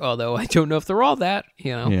coaster. Although I don't know if they're all that.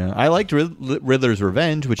 Yeah, I liked Riddler's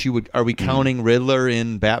Revenge, which are we counting Riddler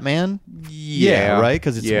in Batman? Yeah, right,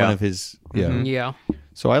 because it's one of his. Yeah. Yeah.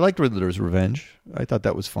 So I liked Riddler's Revenge. I thought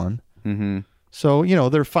that was fun. Mm-hmm. So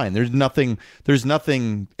they're fine. There's nothing,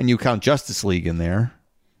 and you count Justice League in there.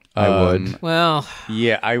 I would. Well.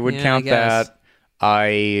 Yeah, I would count I guess. that.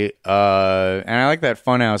 And I like that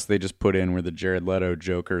funhouse they just put in where the Jared Leto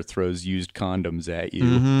Joker throws used condoms at you.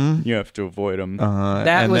 You have to avoid them. That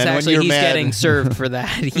and was then when actually you're he's mad- getting served for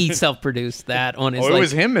that. He self-produced that on his. Oh, it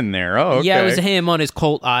was him in there. Oh, okay. Yeah, it was him on his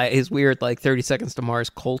his weird 30 Seconds to Mars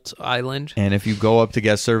Colt Island. And if you go up to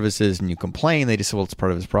guest services and you complain, they just say, well, it's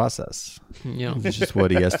part of his process. Yeah. It's just what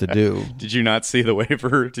he has to do. Did you not see the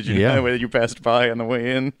waiver? Did you know the way that you passed by on the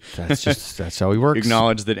way in? That's how he works.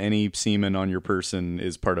 Acknowledge that any semen on your person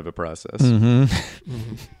is part of a process.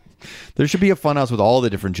 There should be a funhouse with all the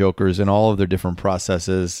different Jokers and all of their different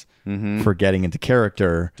processes for getting into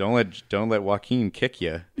character. Don't let Joaquin kick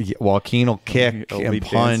you. Joaquin will kick He'll and be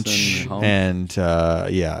punch, dancing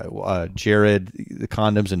and Jared, the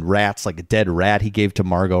condoms and rats, like a dead rat he gave to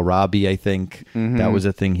Margot Robbie. I think that was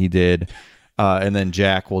a thing he did. And then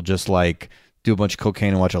Jack will just do a bunch of cocaine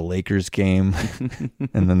and watch a Lakers game.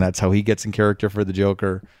 And then that's how he gets in character for the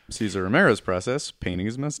Joker. Cesar Romero's process, painting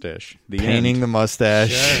his mustache. Painting the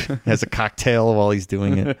mustache. Has a cocktail while he's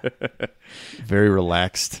doing it. Very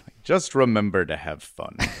relaxed. Just remember to have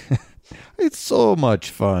fun. It's so much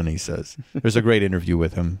fun, he says. There's a great interview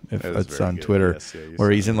with him. If it's on Twitter,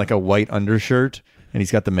 where he's in like a white undershirt. And he's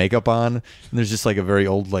got the makeup on, and there's just like a very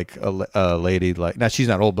old, like a lady, like, now she's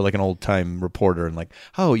not old, but like an old time reporter, and like,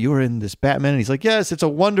 oh, you were in this Batman, and he's like, yes, it's a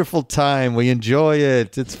wonderful time, we enjoy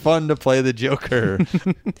it, it's fun to play the Joker.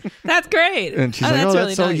 That's great. And she's like, that's oh, really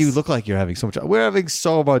that's so nice. you look like you're having so much. We're having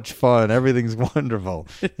so much fun. Everything's wonderful.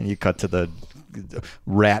 And you cut to the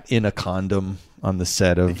rat in a condom on the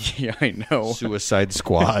set of Yeah, I know. Suicide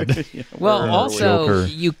Squad. Well, also, Joker.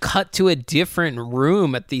 you cut to a different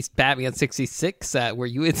room at the Batman 66 set where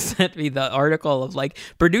you had sent me the article of like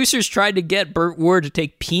producers tried to get Burt Ward to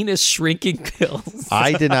take penis shrinking pills.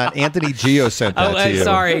 I did not. Anthony Gio sent that to I'm you.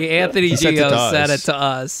 sorry. Anthony sent it to Gio sent it us. to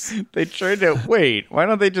us. They tried to wait. Why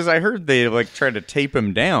don't they just? I heard they like tried to tape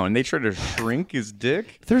him down. They tried to shrink his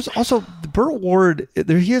dick. There's also Burt Ward.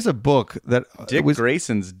 He has a book that Dick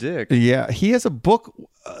Grayson's dick. Yeah, he has a book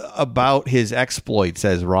about his exploits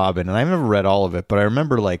as Robin, and I've never read all of it, but I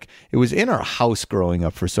remember like it was in our house growing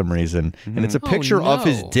up for some reason, and it's a picture of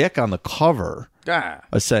his dick on the cover,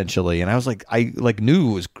 essentially. And I was like, I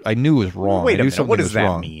knew it was wrong. Wait a minute, something what does was that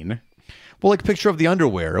wrong. mean? Well, like picture of the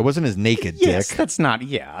underwear. It wasn't his naked Yes, dick. that's not.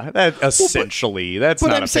 Yeah, that essentially that's But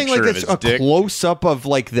not I'm a saying picture like of it's his a dick. close up of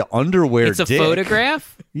like the underwear. It's a dick.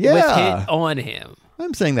 photograph Yeah. with it on him.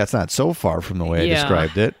 I'm saying that's not so far from the way I Yeah.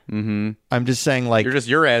 described it. Mm-hmm. I'm just saying like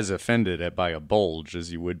You're as offended by a bulge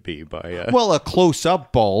as you would be by a. well, a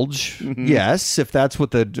close-up bulge, yes, if that's what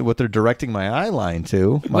they're directing my eye line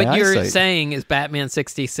to. My What you're eyesight. saying is Batman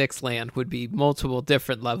 66 land would be multiple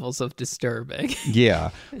different levels of disturbing. Yeah,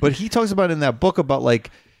 but he talks about in that book about like,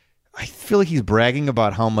 I feel like he's bragging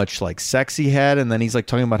about how much like sex he had, and then he's like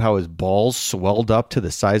talking about how his balls swelled up to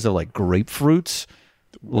the size of like grapefruits.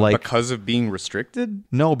 Like because of being restricted?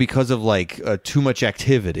 no, because of like too much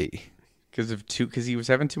activity. Because he was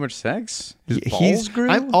having too much sex? His balls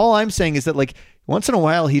grew? All I'm saying is that like once in a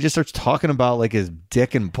while he just starts talking about like his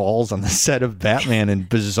dick and balls on the set of Batman in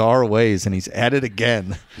bizarre ways, and he's at it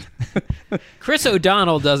again. Chris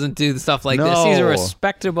O'Donnell doesn't do stuff like this. No. He's a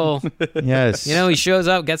respectable, Yes, he shows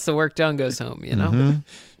up, gets the work done, goes home,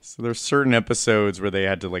 So there's certain episodes where they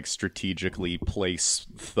had to like strategically place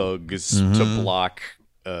thugs to block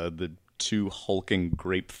the two hulking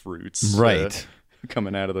grapefruits right.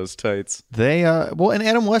 coming out of those tights. They well, and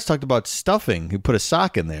Adam West talked about stuffing. He put a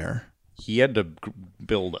sock in there. He had to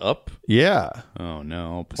build up. Yeah. Oh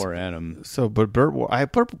no, poor Adam. So, but Burt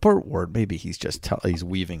Ward, maybe he's just he's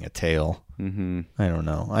weaving a tale. Mm-hmm. I don't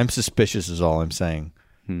know. I'm suspicious, is all I'm saying.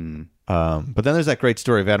 But then there's that great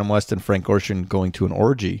story of Adam West and Frank Gorshin going to an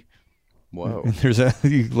orgy. Whoa. There's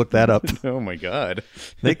you look that up. Oh my God.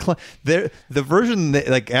 The version that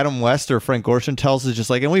like Adam West or Frank Gorshin tells is just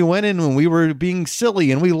like, and we went in when we were being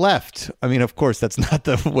silly and we left. I mean, of course, that's not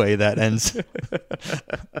the way that ends.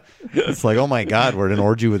 It's like, oh my God, we're at an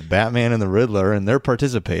orgy with Batman and the Riddler, and they're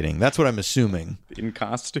participating. That's what I'm assuming. In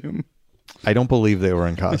costume? I don't believe they were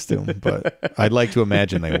in costume, but I'd like to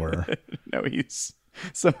imagine they were. No,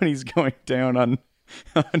 somebody's going down on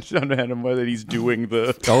Adam whether he's doing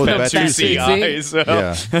the Batusi eyes.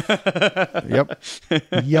 Yeah.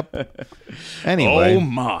 Yep. Anyway, Oh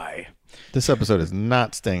my. this episode is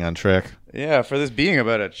not staying on track. Yeah, for this being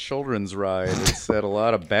about a children's ride, it's had a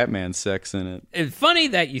lot of Batman sex in it. It's funny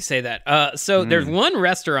that you say that. So there's one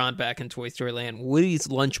restaurant back in Toy Story Land, Woody's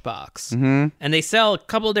Lunchbox. And they sell a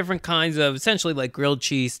couple of different kinds of, essentially like grilled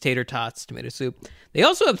cheese, tater tots, tomato soup. They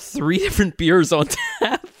also have 3 different beers on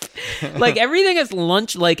tap. Like everything is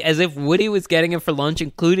lunch, like as if Woody was getting it for lunch,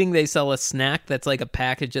 including they sell a snack that's like a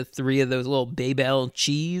package of 3 of those little Babel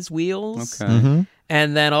cheese wheels. Okay.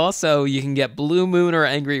 And then also you can get Blue Moon or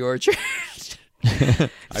Angry Orchard.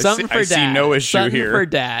 Something for I Dad. see no issue Something here. for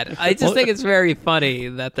Dad. I just think it's very funny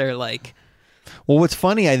that they're like, Well, what's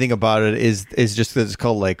funny, I think, about it is just that it's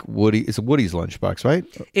called like Woody. It's Woody's Lunchbox, right?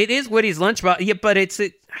 it is Woody's Lunchbox. Yeah, but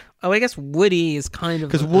I guess Woody is kind of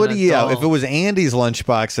Because an Woody, yeah. adult. If it was Andy's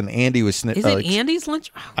Lunchbox and Andy was Is it Andy's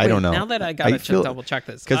lunch? I don't know. Now that I gotta double check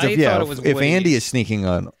this, Because I thought it was if Woody's. Andy is sneaking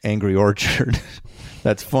on Angry Orchard,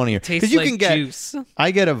 that's funnier. Tastes you like can get juice.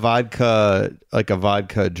 I get a vodka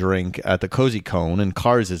drink at the Cozy Cone, and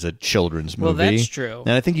Cars is a children's movie. Well, that's true.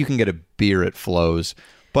 And I think you can get a beer at Flo's,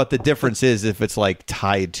 but the difference is if it's like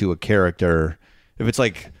tied to a character, if it's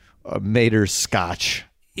like a Mater's Scotch.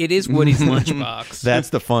 It is Woody's Lunchbox. That's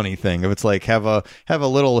the funny thing. If it's like have a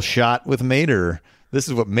little shot with Mater, this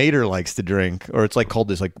is what Mater likes to drink, or it's like called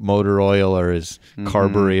this like motor oil or his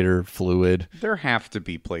carburetor fluid. There have to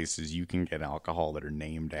be places you can get alcohol that are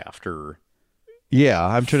named after. Yeah,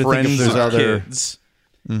 I'm trying to think if there's other kids.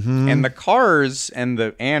 And the Cars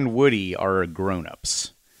and Woody are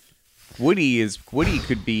grown-ups. Woody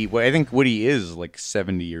could be. Well, I think Woody is like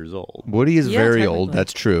 70 years old. Woody is very old.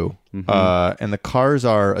 That's true. And the Cars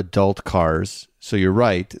are adult cars. So you're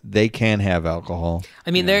right. They can have alcohol.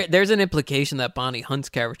 I mean, there's an implication that Bonnie Hunt's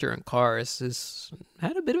character in Cars has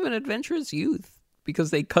had a bit of an adventurous youth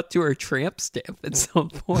because they cut to her tramp stamp at some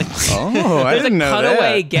point. Oh, I didn't know that. There's a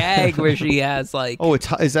cutaway gag where she has like... Oh,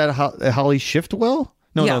 is that Holly Shiftwell?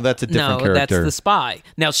 No, that's a different character. No, that's the spy.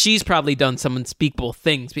 Now, she's probably done some unspeakable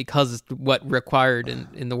things because it's what required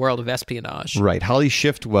in the world of espionage. Right. Holly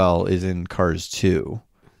Shiftwell is in Cars 2.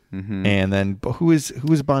 And then who is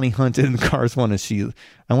Bonnie Hunt in Cars 1? Is she?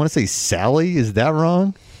 I want to say Sally. Is that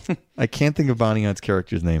wrong? I can't think of Bonnie Hunt's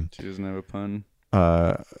character's name. She doesn't have a pun.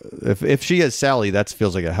 If she has Sally, that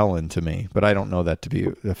feels like a Helen to me, but I don't know that to be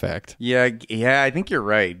a fact. Yeah, I think you're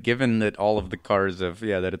right. Given that all of the cars have,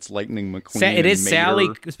 that it's Lightning McQueen. It is Sally,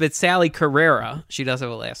 but Sally Carrera. She does have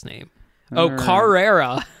a last name. Oh,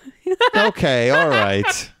 Carrera. Okay, all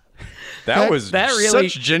right. That was really...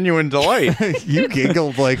 such genuine delight. You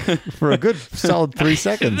giggled like for a good solid 3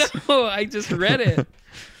 seconds. No, I just read it.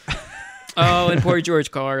 Oh, and poor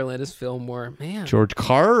George Carlin is Fillmore. Man. George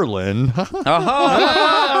Carlin? He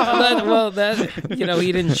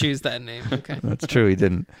didn't choose that name. Okay. That's true, he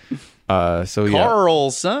didn't. Carlson.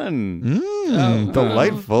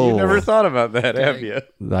 Delightful. You never thought about that, have you?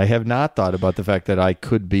 I have not thought about the fact that I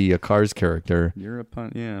could be a Cars character. You're a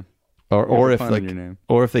pun, yeah. Or if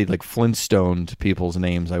they like Flintstoned people's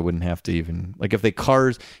names, I wouldn't have to even like if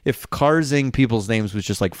Carsing people's names was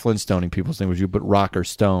just like Flintstoning people's names, you put Rock or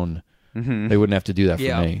Stone, they wouldn't have to do that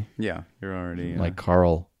for me. Yeah, you're already like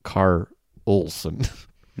Carl Olson.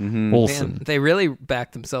 Olson. Man, they really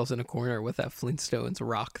backed themselves in a corner with that Flintstones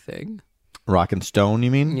rock thing. Rock and Stone,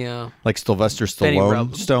 you mean? Yeah, like Sylvester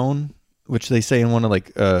Stallone Stone, which they say in one of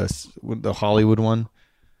like the Hollywood one.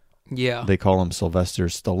 Yeah, they call him Sylvester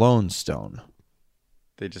Stallone Stone.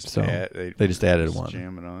 They just they just added one.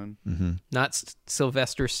 Jam it on. Not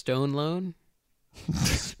Sylvester Stone Loan.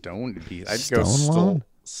 Stone. I'd go Stone.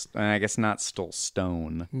 I guess not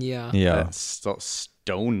Stone. Yeah.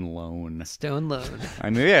 Stone Loan. Stone Loan. I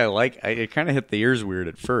mean, it kind of hit the ears weird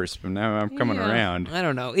at first, but now I'm coming around. I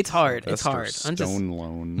don't know. It's hard. Stone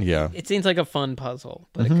Loan. Yeah. It seems like a fun puzzle,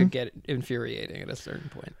 but it could get infuriating at a certain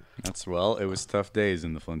point. It was tough days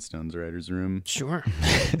in the Flintstones writers' room. Sure.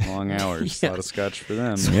 Long hours. A lot of scotch for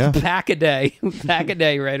them. Yeah. Pack a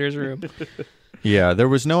day writers' room. Yeah, there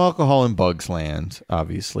was no alcohol in Bugs Land,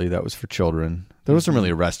 obviously. That was for children. There wasn't really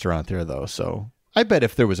a restaurant there, though, so I bet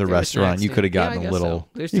if there was a restaurant, you could have gotten a little. So.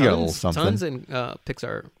 There's got a little something. Tons in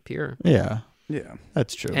Pixar Pier. Yeah,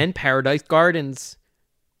 that's true. And Paradise Gardens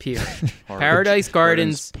Pier. Paradise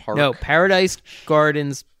Gardens. No, Paradise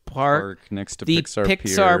Gardens Park next to the Pixar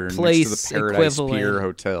Place next to the Paradise equivalent. Pier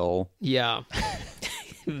Hotel. Yeah.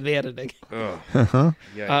 The editing.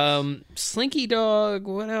 Slinky Dog.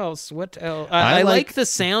 What else? I like the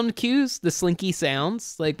sound cues, the slinky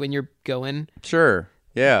sounds, like when you're going. Sure.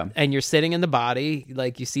 Yeah. And you're sitting in the body,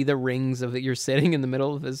 like you see the rings of it. You're sitting in the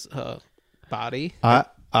middle of his body.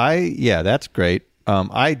 That's great.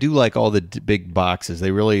 I do like all the big boxes.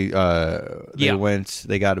 They really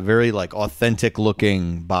they got very like authentic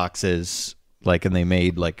looking boxes, like, and they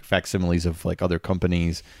made like facsimiles of like other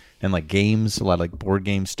companies and like games, a lot of like board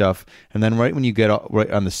game stuff. And then right when you get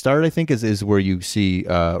right on the start, I think is where you see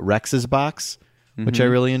Rex's box, which I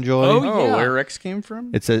really enjoy. Oh, where Rex came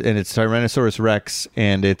from? It's Tyrannosaurus Rex,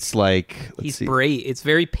 and it's like he's great. It's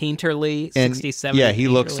very painterly, 67. Yeah, he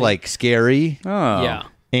looks like scary. Oh, yeah.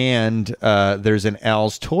 And there's an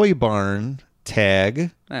Al's Toy Barn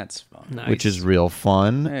tag. That's fun. Nice. Which is real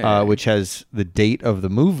fun. Which has the date of the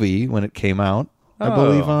movie when it came out, I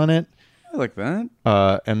believe, on it. I like that.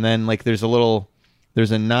 And then like there's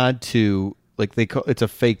a nod to like it's a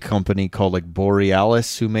fake company called like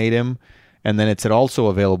Borealis who made him, and then it's also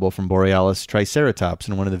available from Borealis Triceratops.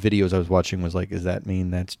 And one of the videos I was watching was like, does that mean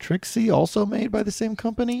that's Trixie also made by the same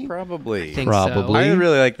company? Probably. I think so. I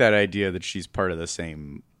really like that idea that she's part of the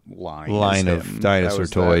same line of dinosaur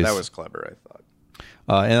toys. That was clever, I thought.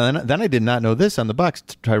 And then I did not know this on the box.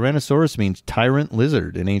 Tyrannosaurus means tyrant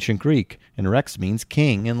lizard in ancient Greek, and Rex means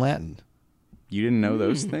king in Latin. You didn't know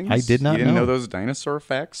those things? I did not know. You didn't know those dinosaur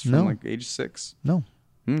facts from like age 6? No.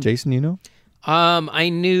 Jason, you know? I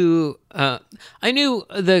knew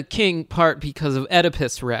the king part because of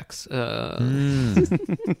Oedipus Rex.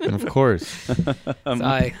 Of course.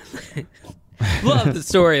 Love the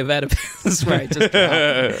story of Oedipus. Where I just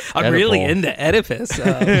I'm really into Oedipus.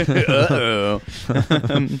 Uh-oh.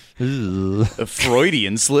 A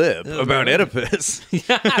Freudian slip about Oedipus.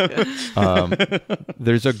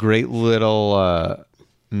 There's a great little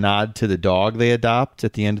nod to the dog they adopt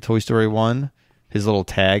at the end of Toy Story 1. His little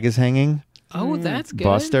tag is hanging. Oh, that's good.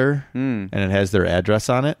 Buster. And it has their address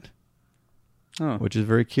on it, which is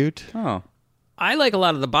very cute. Oh. I like a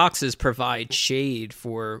lot of the boxes provide shade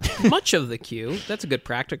for much of the queue. That's a good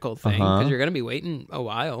practical thing because you're going to be waiting a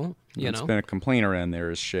while. It's been a complaint around there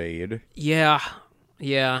is shade. Yeah.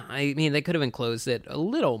 I mean, they could have enclosed it a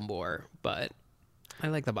little more, but I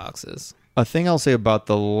like the boxes. A thing I'll say about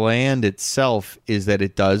the land itself is that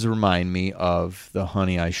it does remind me of the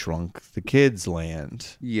Honey, I Shrunk the Kids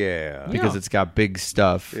land. Yeah. Because it's got big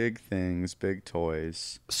stuff. Big things, big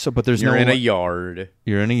toys. So, but there's You're in a yard.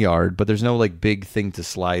 You're in a yard, but there's no like big thing to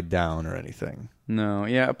slide down or anything. No,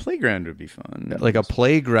 yeah, a playground would be fun. Like a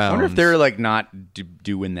playground. I wonder if they're like not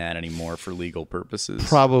doing that anymore for legal purposes.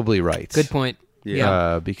 Probably right. Good point.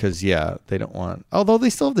 Yeah, because they don't want. Although they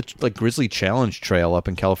still have the Grizzly Challenge Trail up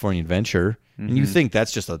in California Adventure, and you think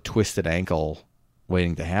that's just a twisted ankle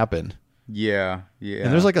waiting to happen. Yeah.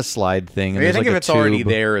 And there's like a slide thing. And I think like if it's already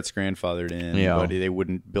there, it's grandfathered in. Yeah. But they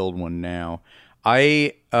wouldn't build one now.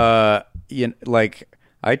 I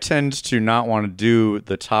tend to not want to do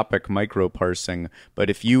the topic micro parsing, but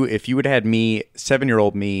if you had had me,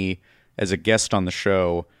 7-year-old me, as a guest on the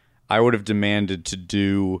show, I would have demanded to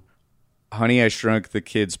do Honey, I Shrunk the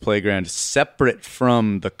Kids Playground separate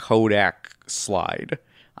from the Kodak slide.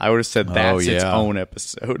 I would have said that's its own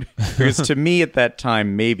episode. Because to me at that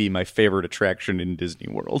time, maybe my favorite attraction in Disney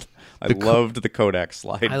World. I loved the Kodak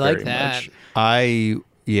slide I like very that. much.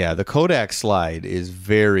 The Kodak slide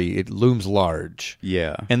it looms large.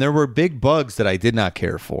 Yeah. And there were big bugs that I did not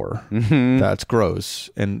care for. Mm-hmm. That's gross.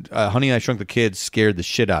 And Honey, I Shrunk the Kids scared the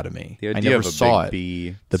shit out of me. The idea I never of a saw big it.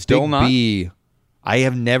 bee. The Still big not? bee. I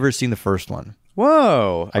have never seen the first one.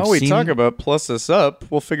 Whoa. We talk about plus us up.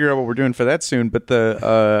 We'll figure out what we're doing for that soon. But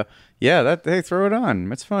hey, throw it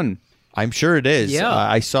on. It's fun. I'm sure it is. Yeah.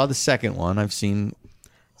 I saw the second one. I've seen.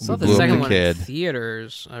 Saw the second one in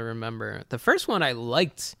theaters, I remember. The first one I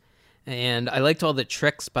liked, and I liked all the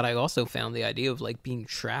tricks, but I also found the idea of like being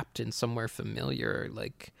trapped in somewhere familiar.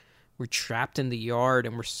 Like we're trapped in the yard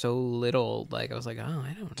and we're so little. Like I was like, I don't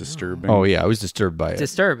know. Disturbing. Oh yeah, I was disturbed by it.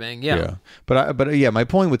 Disturbing, yeah. But my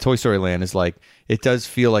point with Toy Story Land is like it does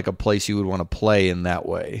feel like a place you would want to play in that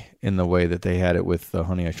way, in the way that they had it with the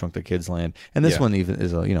Honey, I Shrunk the Kids Land, and this one even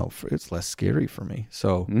is it's less scary for me.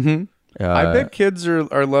 So. Mm-hmm. I bet kids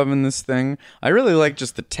are loving this thing. I really like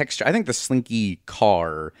just the texture. I think the Slinky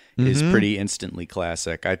car is pretty instantly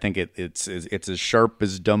classic. I think it's as sharp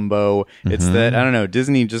as Dumbo. It's that, I don't know,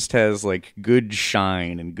 Disney just has like good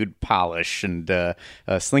shine and good polish, and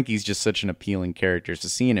Slinky's just such an appealing character. So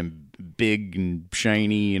seeing him big and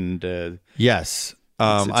shiny and yes.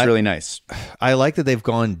 It's really nice. I like that they've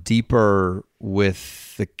gone deeper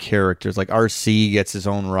with the characters. Like RC gets his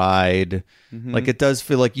own ride. Mm-hmm. Like it does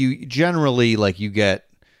feel like you generally like you get.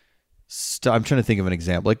 I'm trying to think of an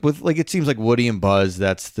example. Like with it seems like Woody and Buzz,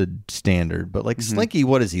 that's the standard. But like Slinky,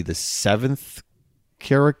 what is he? The 7th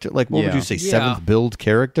character? Like what would you say? 7th build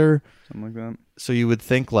character? Something like that. So you would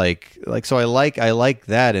think like so. I like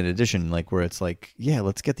that in addition, like where it's like, yeah,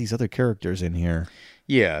 let's get these other characters in here.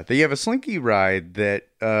 Yeah, they have a Slinky ride that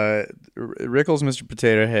Rickles Mr.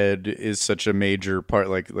 Potato Head is such a major part,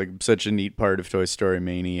 like such a neat part of Toy Story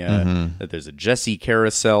Mania. That there's a Jessie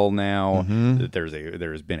carousel now. That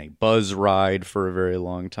there has been a Buzz ride for a very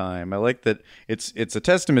long time. I like that it's a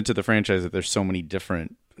testament to the franchise that there's so many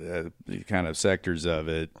different kind of sectors of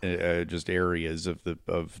it, just areas of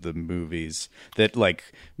the movies that like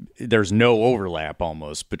there's no overlap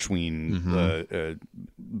almost between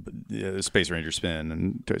Space Ranger Spin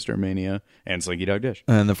and Toy Story Mania and Slinky Dog Dash.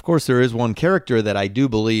 And of course, there is one character that I do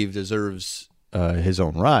believe deserves his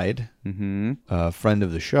own ride. Friend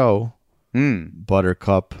of the show,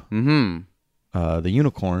 Buttercup, the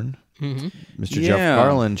unicorn. Mr. Jeff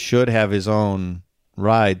Garland should have his own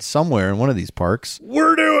ride somewhere in one of these parks.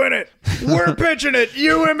 We're doing it. We're pitching it.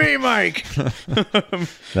 You and me, Mike.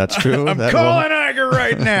 That's true. I'm calling Iger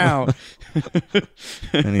right now.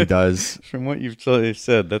 And he does. From what you've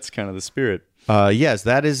said, that's kind of the spirit. Yes,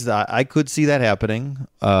 that is. I could see that happening.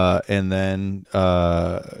 And then,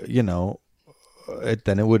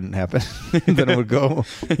 then it wouldn't happen. Then it would go.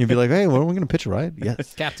 You'd be like, hey, when are we going to pitch a ride?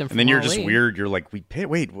 Yes. Captain. And then you're just weird. You're like, we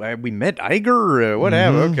met Iger. What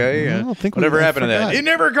happened? Okay. I don't think whatever happened to that? He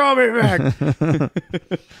never called me back.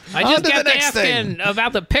 I just kept asking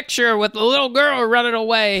about the picture with the little girl running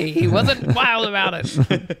away. He wasn't wild about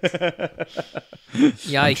it.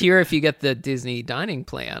 Yeah, I hear if you get the Disney dining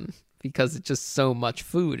plan, because it's just so much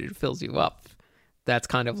food, it fills you up. That's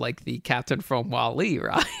kind of like the Captain from Wall-E,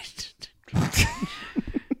 right?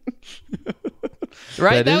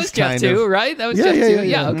 Right? That was Jeff too, right? That was Jeff too.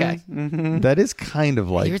 Yeah, okay. Mm-hmm. That is kind of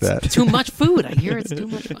like that. It's too much food. I hear it's too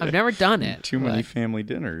much. I've never done it. Too many family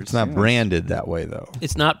dinners. It's not branded that way, though.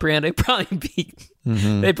 It's not branded.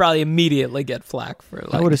 They probably immediately get flack for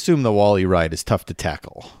like. I would assume the Wall-E ride is tough to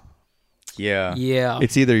tackle. Yeah. Yeah.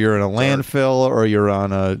 It's either you're in a landfill or you're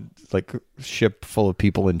on a ship full of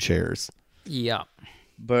people in chairs. Yeah.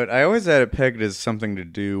 But I always had it pegged as something to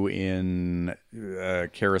do in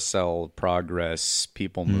Carousel Progress,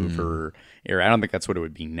 People Mover era. I don't think that's what it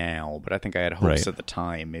would be now, but I think I had hopes at the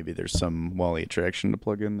time. Maybe there's some Wall-E attraction to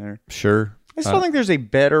plug in there. Sure. I still think there's a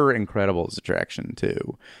better Incredibles attraction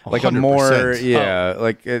too, like 100%. a more,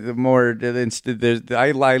 like more.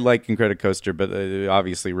 I like Incredicoaster, but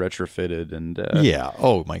obviously retrofitted and yeah.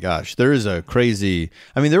 Oh my gosh, there is a crazy.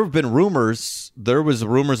 I mean, there have been rumors. There was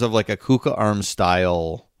rumors of like a Kuka Arms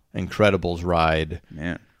style Incredibles ride,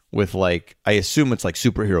 with like I assume it's like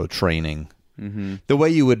superhero training. Mm-hmm. The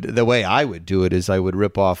way I would do it is I would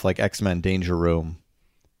rip off like X-Men Danger Room.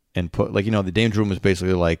 And put the Danger Room is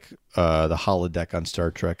basically like the holodeck on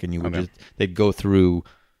Star Trek, and you would they'd go through,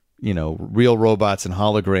 real robots and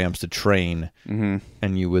holograms to train,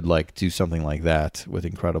 and you would like do something like that with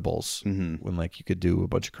Incredibles, when like you could do a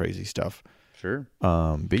bunch of crazy stuff. Sure.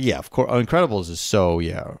 But yeah, of course, Incredibles is so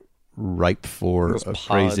ripe for those a pods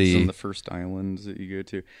crazy. On the first islands that you go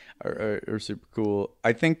to are super cool.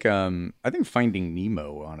 I think Finding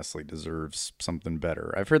Nemo honestly deserves something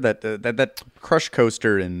better. I've heard that Crush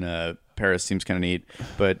Coaster in Paris seems kind of neat,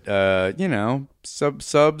 but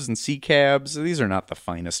subs and sea cabs, these are not the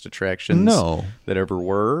finest attractions that ever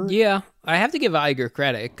were. Yeah, I have to give Iger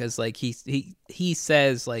credit because like he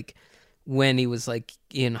says like when he was like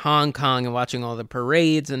in Hong Kong and watching all the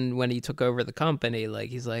parades, and when he took over the company,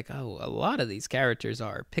 like he's like, oh, a lot of these characters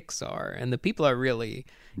are Pixar, and the people are really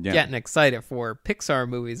getting excited for Pixar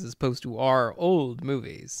movies as opposed to our old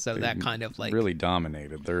movies. So that kind of like really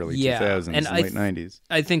dominated the early 2000s and late 90s.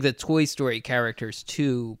 I think the Toy Story character's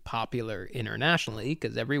too popular internationally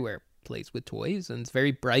because everywhere plays with toys, and it's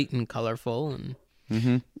very bright and colorful. And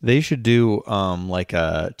they should do like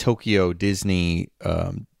a Tokyo Disney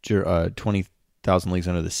 20,000 Leagues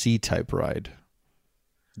Under the Sea type ride.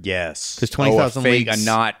 Yes, because 20,000 Leagues,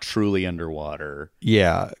 not truly underwater.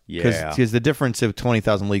 Yeah. Because the difference of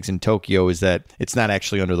 20,000 Leagues in Tokyo is that it's not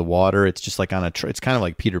actually under the water. It's just like on a. It's kind of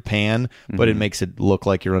like Peter Pan, but it makes it look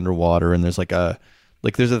like you're underwater. And there's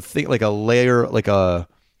there's a thing like a layer, like a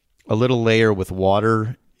little layer with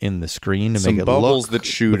water in the screen to some make it bubbles look that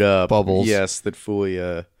shoot up. Bubbles, yes, that fool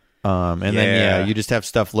you. Then you just have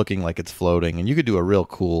stuff looking like it's floating, and you could do a real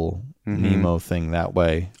cool Nemo thing that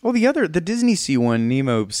way. Well, the Disney Sea one,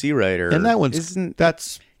 Nemo Sea Rider, and that one's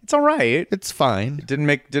it's all right. It's fine. It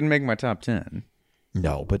didn't make my top 10.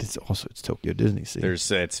 No, but it's Tokyo Disney Sea.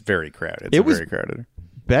 It's very crowded. It was very crowded.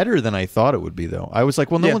 Better than I thought it would be, though. I was like,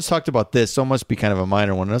 well, no one's talked about this, so it must be kind of a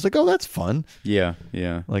minor one. And I was like, oh, that's fun. Yeah.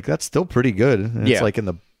 Like that's still pretty good. And it's like in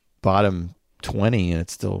the bottom 20, and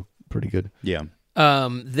it's still pretty good. Yeah.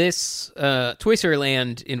 This Toy Story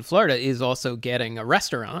Land in Florida is also getting a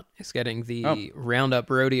restaurant. It's getting the Roundup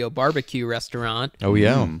Rodeo Barbecue restaurant. Oh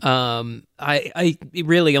yeah. It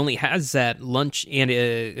really only has that lunch and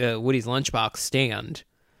Woody's Lunchbox stand.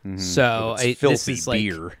 So it's filthy this is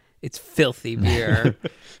beer. It's filthy beer.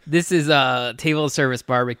 This is table service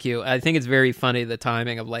barbecue. I think it's very funny the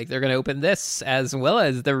timing of like they're going to open this as well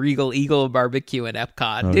as the Regal Eagle barbecue in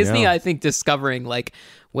Epcot. Oh, Disney, yeah. I think, discovering like,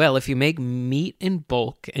 well, if you make meat in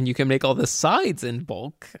bulk and you can make all the sides in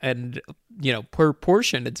bulk and per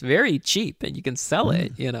portion, it's very cheap and you can sell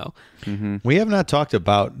it. We have not talked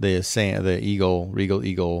about the Regal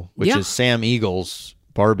Eagle, which is Sam Eagle's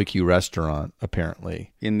barbecue restaurant,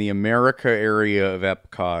 apparently. In the America area of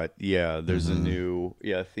Epcot, there's a new,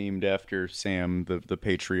 themed after Sam, the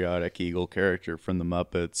patriotic eagle character from the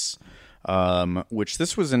Muppets, which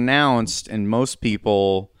this was announced, and most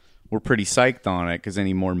people were pretty psyched on it because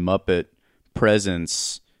any more Muppet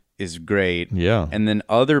presence is great. Yeah. And then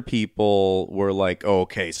other people were like, oh,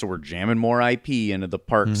 okay, so we're jamming more IP into the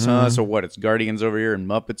parks, huh? So what, it's Guardians over here and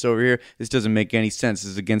Muppets over here? This doesn't make any sense.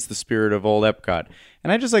 This is against the spirit of old Epcot.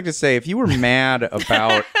 And I just like to say, if you were mad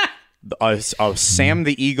about a Sam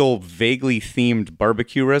the Eagle vaguely themed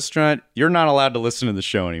barbecue restaurant, you're not allowed to listen to the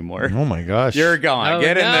show anymore. Oh my gosh. You're gone.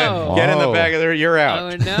 Get in the back of there. You're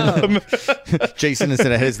out. Oh no. Jason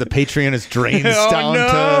has the Patreon is drains down no.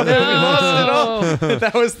 to No.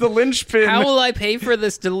 That was the linchpin. How will I pay for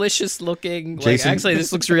this delicious looking? Jason- Actually,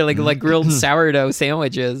 this looks really like grilled sourdough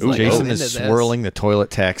sandwiches. Like, Jason I'm is into this. swirling the toilet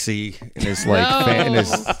taxi in his in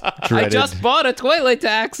his I dreaded. just bought a toilet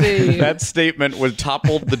taxi. That statement would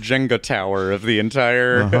toppled the Jenga tower of the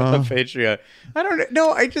entire Patreon. I don't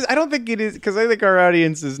know. I don't think it is, because I think our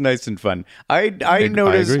audience is nice and fun. I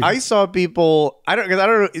noticed. agree. I saw people. I don't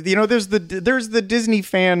know. You know, there's the Disney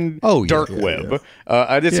fan dark web.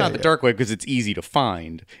 It's not the dark web because it's easy to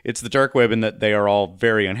find. It's the dark web in that they are all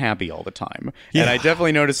very unhappy all the time. And I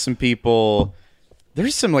definitely noticed some people.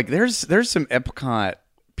 There's some some Epcot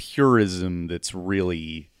purism that's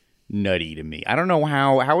really nutty to me. I don't know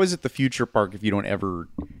how is it the future park if you don't ever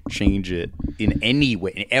change it in any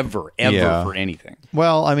way, ever for anything.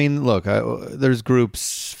 Well, I mean, look, there's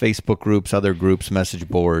groups, Facebook groups, other groups, message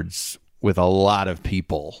boards with a lot of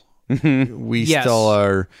people. We still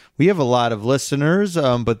are. We have a lot of listeners,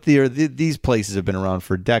 but these places have been around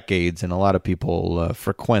for decades, and a lot of people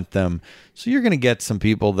frequent them. So you're going to get some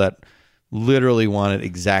people that literally want it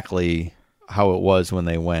exactly how it was when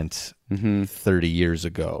they went 30 years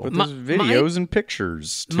ago. But there's videos and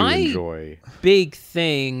pictures to enjoy. Big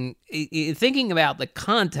thing, thinking about the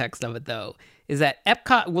context of it, though, is that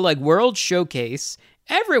Epcot, like World Showcase,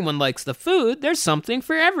 everyone likes the food. There's something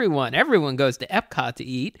for everyone. Everyone goes to Epcot to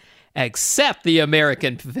eat, except the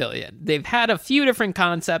American Pavilion. They've had a few different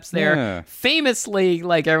concepts there. Yeah. Famously,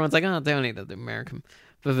 like, everyone's like, oh, don't eat at the American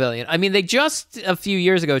Pavilion. I mean, they just a few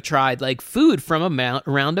years ago tried, like, food from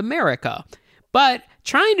around America. But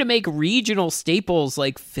trying to make regional staples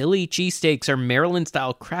like Philly cheesesteaks or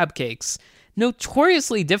Maryland-style crab cakes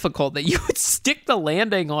notoriously difficult that you would stick the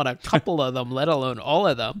landing on a couple of them, let alone all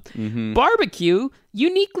of them. Barbecue,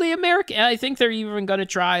 uniquely American. I think they're even going to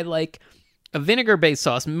try, like, a vinegar-based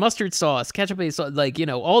sauce, mustard sauce, ketchup-based sauce, like, you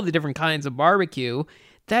know, all the different kinds of barbecue.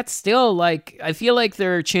 That's still, like, I feel like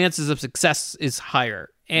their chances of success is higher.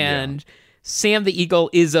 And Sam the Eagle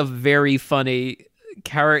is a very funny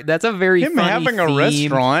character. That's a very Him funny having a theme.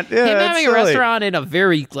 restaurant. Yeah, Him that's having silly. a restaurant in a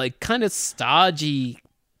very, like, kind of stodgy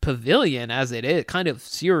pavilion as it is, kind of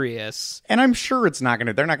serious. And I'm sure they're not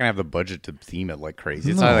gonna have the budget to theme it like crazy.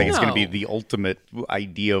 It's not like it's gonna be the ultimate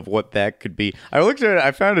idea of what that could be. I looked at it,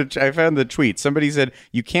 I found the tweet. Somebody said,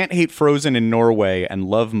 "You can't hate Frozen in Norway and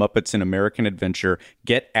love Muppets in American Adventure.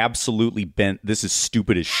 Get absolutely bent. This is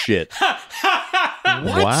stupid as shit."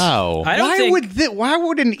 Wow. I don't Why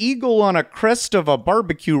would an eagle on a crest of a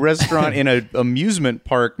barbecue restaurant in an amusement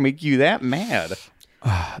park make you that mad?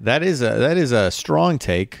 That is a strong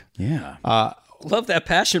take. Yeah. Love that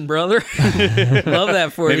passion, brother. Love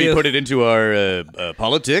that for Maybe you. put it into our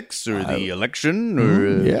politics or the election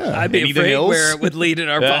or I'd be anything afraid else. where it would lead in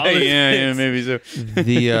our politics. yeah, maybe so.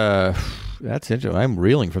 That's interesting. I'm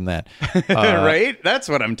reeling from that. Right? That's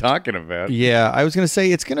what I'm talking about. Yeah, I was going to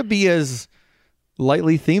say it's going to be as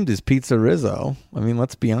lightly themed as Pizza Rizzo. I mean,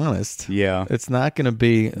 let's be honest. Yeah. It's not going to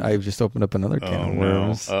be. I've just opened up another can of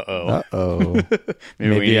worms. Uh-oh.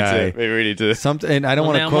 Maybe we need to. Something. And I don't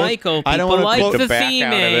want to Now, quote. Michael, I don't people want to like quote the back out of theming.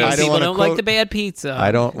 this. I don't People wanna don't like quote- the bad pizza.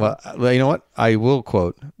 I don't. Well, you know what? I will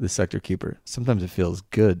quote the Sector Keeper. Sometimes it feels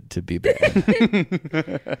good to be bad.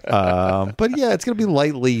 But yeah, it's going to be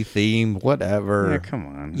lightly themed. Whatever. Yeah, come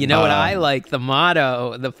on. You know what I like? The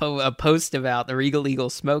motto, a post about the Regal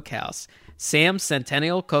Eagle Smokehouse. Sam's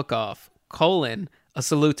Centennial Cook-Off, a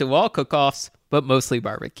salute to all cook-offs, but mostly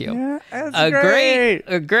barbecue. Yeah, that's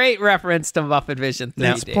a great reference to Muppet Vision 3D.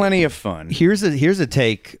 That's plenty of fun. Here's a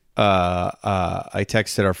take. I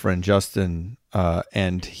texted our friend Justin,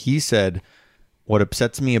 and he said, "What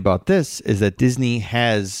upsets me about this is that Disney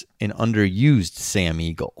has an underused Sam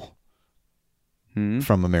Eagle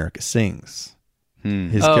from America Sings.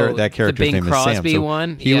 That character's Bing name Crosby is Sam. So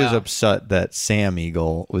one? he was Yeah. upset that Sam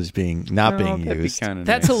Eagle was not being used.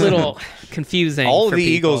 That's a little confusing. All for the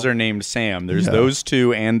people. Eagles are named Sam. There's those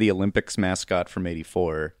two and the Olympics mascot from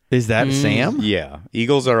 '84. Is that Sam? Yeah,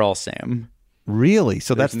 Eagles are all Sam. Really?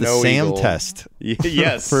 So that's the no Sam eagle. test.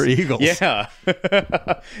 Yes, For Eagles. Yeah.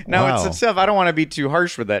 Now Wow. it's stuff. I don't want to be too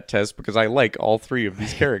harsh with that test because I like all three of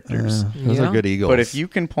these characters. Those are good Eagles. But if you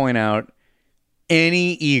can point out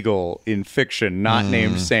any eagle in fiction not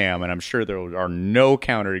named Sam, and I'm sure there are no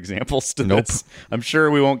counterexamples to this. I'm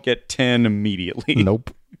sure we won't get 10 immediately.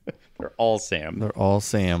 Nope. They're all Sam. They're all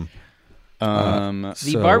Sam.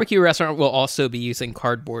 The barbecue restaurant will also be using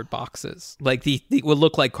cardboard boxes. Like it will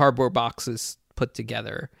look like cardboard boxes put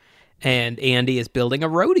together. and Andy is building a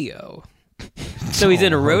rodeo. So he's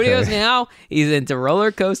into rodeos now. He's into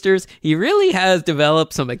roller coasters. He really has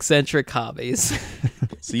developed some eccentric hobbies.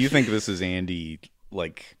 So you think this is Andy,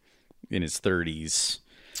 like, in his 30s?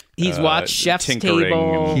 He's watched Chef's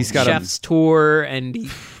Table, he's got Chef's Tour, and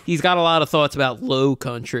he's got a lot of thoughts about Low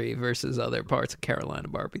Country versus other parts of Carolina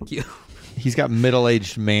barbecue. He's got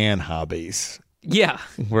middle-aged man hobbies. Yeah.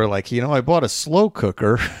 We're like, I bought a slow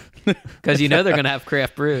cooker. Because they're going to have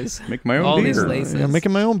craft brews. Make my own all beer. These laces. Yeah,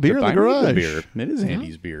 making my own beer in the garage. Beer. It is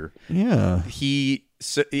Andy's beer. Yeah.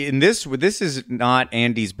 This is not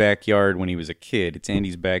Andy's backyard when he was a kid. It's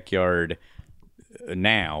Andy's backyard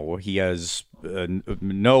now. He has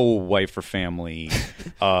no wife or family,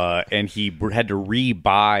 and he had to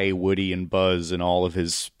re-buy Woody and Buzz and all of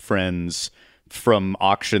his friends from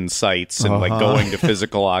auction sites and like going to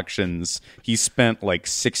physical auctions. He spent like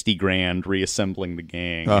 $60,000 reassembling the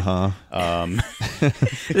gang.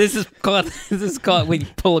 This is called when you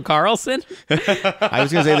pull a Carlson. I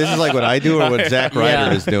was gonna say this is like what I do or what Zack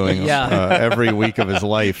Ryder is doing every week of his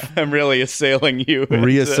life. I'm really assailing you.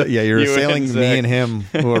 You're assailing me and him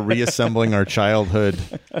who are reassembling our childhood.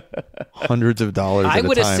 Hundreds of dollars. I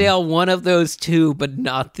would at a time. assail one of those two, but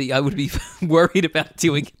not the. I would be worried about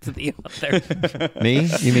doing it to the other. Me?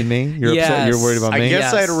 You mean me? You're Yes. upset? You're worried about me? I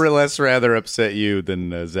guess Yes. I'd less rather upset you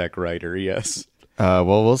than Zack Ryder. Yes. Well,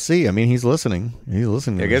 we'll see. I mean, he's listening. He's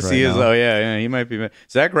listening. To I guess us he right is. now. Oh yeah, he might be. When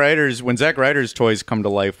Zack Ryder's toys come to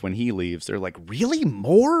life when he leaves, they're like, really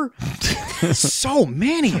more? So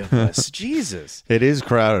many of us, Jesus. It is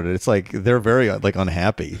crowded. It's like they're very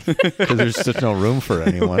unhappy because there's just no room for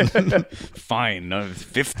anyone. Fine,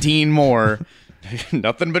 15 more.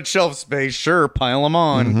 Nothing but shelf space. Sure, pile them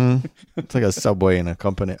on. Mm-hmm. It's like a subway in a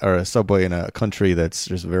company or a subway in a country that's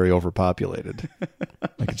just very overpopulated.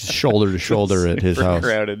 Like it's just shoulder to shoulder at his house.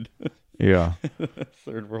 Crowded. Yeah.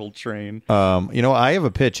 Third world train. I have a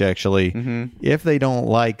pitch actually. Mm-hmm. If they don't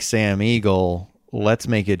like Sam Eagle, let's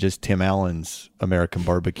make it just Tim Allen's American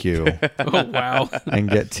Barbecue. Oh wow! And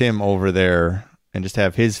get Tim over there and just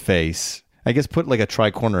have his face. I guess put like a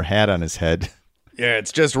tri-corner hat on his head. Yeah,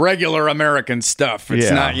 it's just regular American stuff.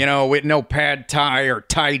 It's not, with no pad thai or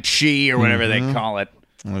tai chi or whatever they call it.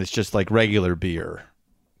 And it's just like regular beer.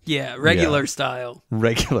 Yeah, regular style.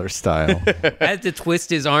 Regular style. I had to twist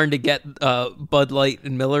his arm to get Bud Light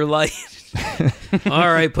and Miller Lite.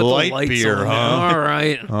 All right, put Light the lights beer, on. huh? All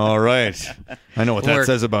right. All right. I know what that Or-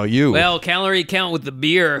 says about you. Well, calorie count with the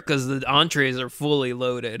beer because the entrees are fully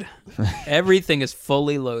loaded. Everything is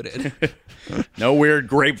fully loaded. No weird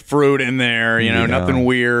grapefruit in there, nothing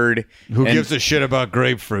weird. Who gives a shit about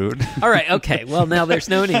grapefruit? All right, okay. Well, now there's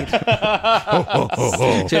no need.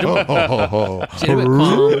 Legitimate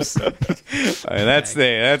qualms. That's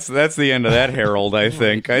the end of that, Harold. I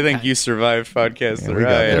think you survived podcast. we got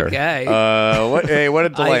there. Okay. What a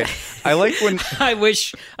delight! I like when I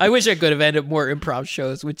wish I could have ended more improv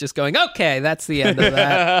shows with just going, okay, that's the end of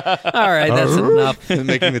that. All right, that's enough. And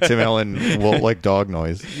making the Tim Allen like dog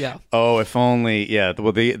noise. Yeah. Oh, if only, yeah.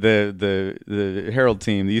 Well, the Herald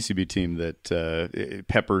team, the UCB team that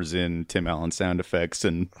peppers in Tim Allen sound effects,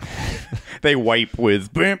 and they wipe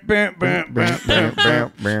with bam, bam, bam, bam,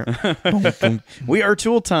 bam, bam. We are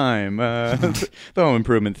Tool Time, the home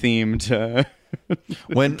improvement themed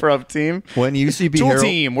improv team. When UCB Tool Herald,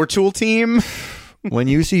 Team, we're Tool Team. when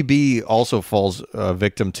UCB also falls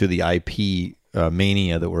victim to the IP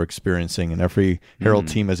mania that we're experiencing, and every Herald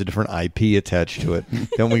team has a different IP attached to it,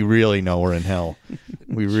 then we really know we're in hell.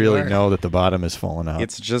 We really know that the bottom is falling out.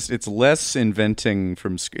 It's less inventing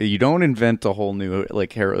from you don't invent a whole new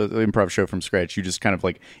improv show from scratch. You just kind of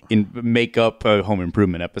make up a home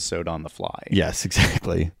improvement episode on the fly. Yes,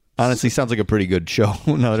 exactly. Honestly, sounds like a pretty good show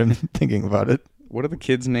now that I'm thinking about it. What are the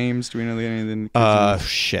kids' names? Do we know any of the kids' names?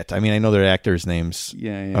 Shit. I mean, I know their actors' names.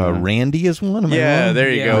 Yeah. Randy is one. Am I Yeah, wrong?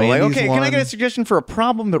 there you go. Like, Randy's okay, can I one. get a suggestion for a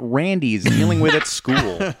problem that Randy is dealing with at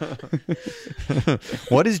school?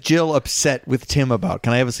 What is Jill upset with Tim about?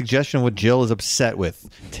 Can I have a suggestion of what Jill is upset with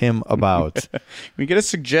Tim about? We get a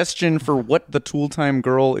suggestion for what the Tool Time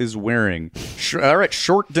girl is wearing. All right,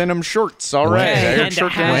 short denim shorts. All right, I Okay, heard and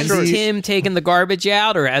short denim has shorts. Tim taken the garbage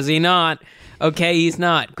out, or has he not? Okay, he's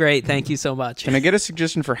not. Great, thank you so much. Can I get a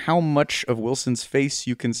suggestion for how much of Wilson's face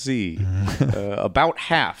you can see? About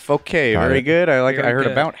half. Okay, very good. I heard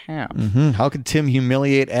good. about half. How could Tim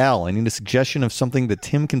humiliate Al? I need a suggestion of something that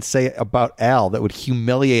Tim can say about Al that would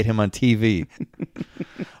humiliate him on TV.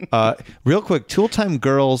 Real quick, Tool Time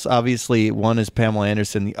girls, obviously, one is Pamela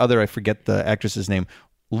Anderson. The other, I forget the actress's name.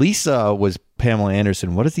 Lisa was Pamela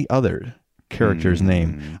Anderson. What is the other? character's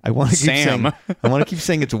name. I want to keep Sam. saying I want to keep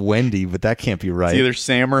saying it's Wendy, but that can't be right. It's either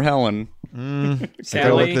Sam or Helen. I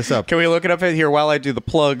gotta look this up. Can we look it up here while I do the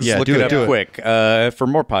plugs? Yeah, look do it it, up quick. For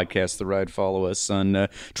more podcasts, The Ride, follow us on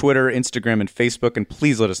Twitter, Instagram, and Facebook. And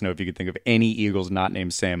please let us know if you could think of any Eagles not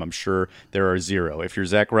named Sam. I'm sure there are zero. If you're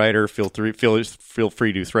Zach Ryder, feel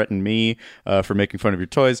free to threaten me for making fun of your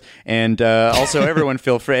toys. And also, everyone,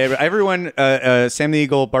 Sam the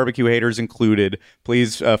Eagle, barbecue haters included,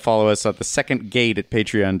 please follow us at the second gate at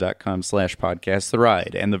patreon.com/podcast The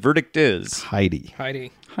Ride. And the verdict is Heidi.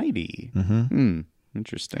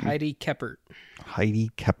 Interesting. Heidi Keppert.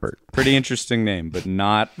 Heidi Keppert. Pretty interesting name, but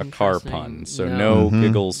not a car pun. So no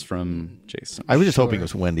giggles from Jason. I was just hoping it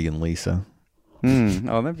was Wendy and Lisa.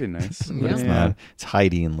 Oh, that'd be nice. But it's not. It's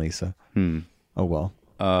Heidi and Lisa. Oh, well.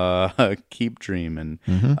 Keep dreaming.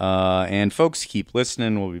 And folks, keep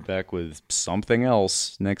listening. We'll be back with something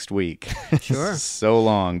else next week. Sure. So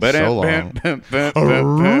long. But So long.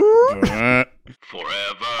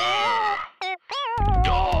 Forever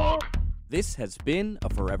Dog. This has been a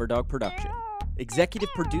Forever Dog production. Executive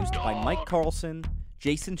produced by Mike Carlson,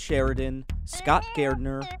 Jason Sheridan, Scott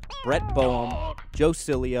Gardner, Brett Boehm, Joe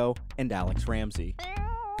Cilio, and Alex Ramsey.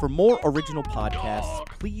 For more original podcasts,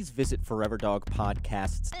 please visit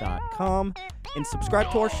foreverdogpodcasts.com and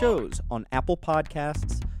subscribe to our shows on Apple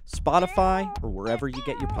Podcasts, Spotify, or wherever you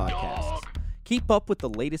get your podcasts. Keep up with the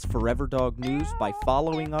latest Forever Dog news by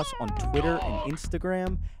following us on Twitter and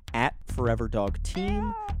Instagram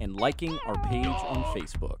 @ForeverDogTeam and liking our page on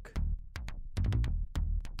Facebook.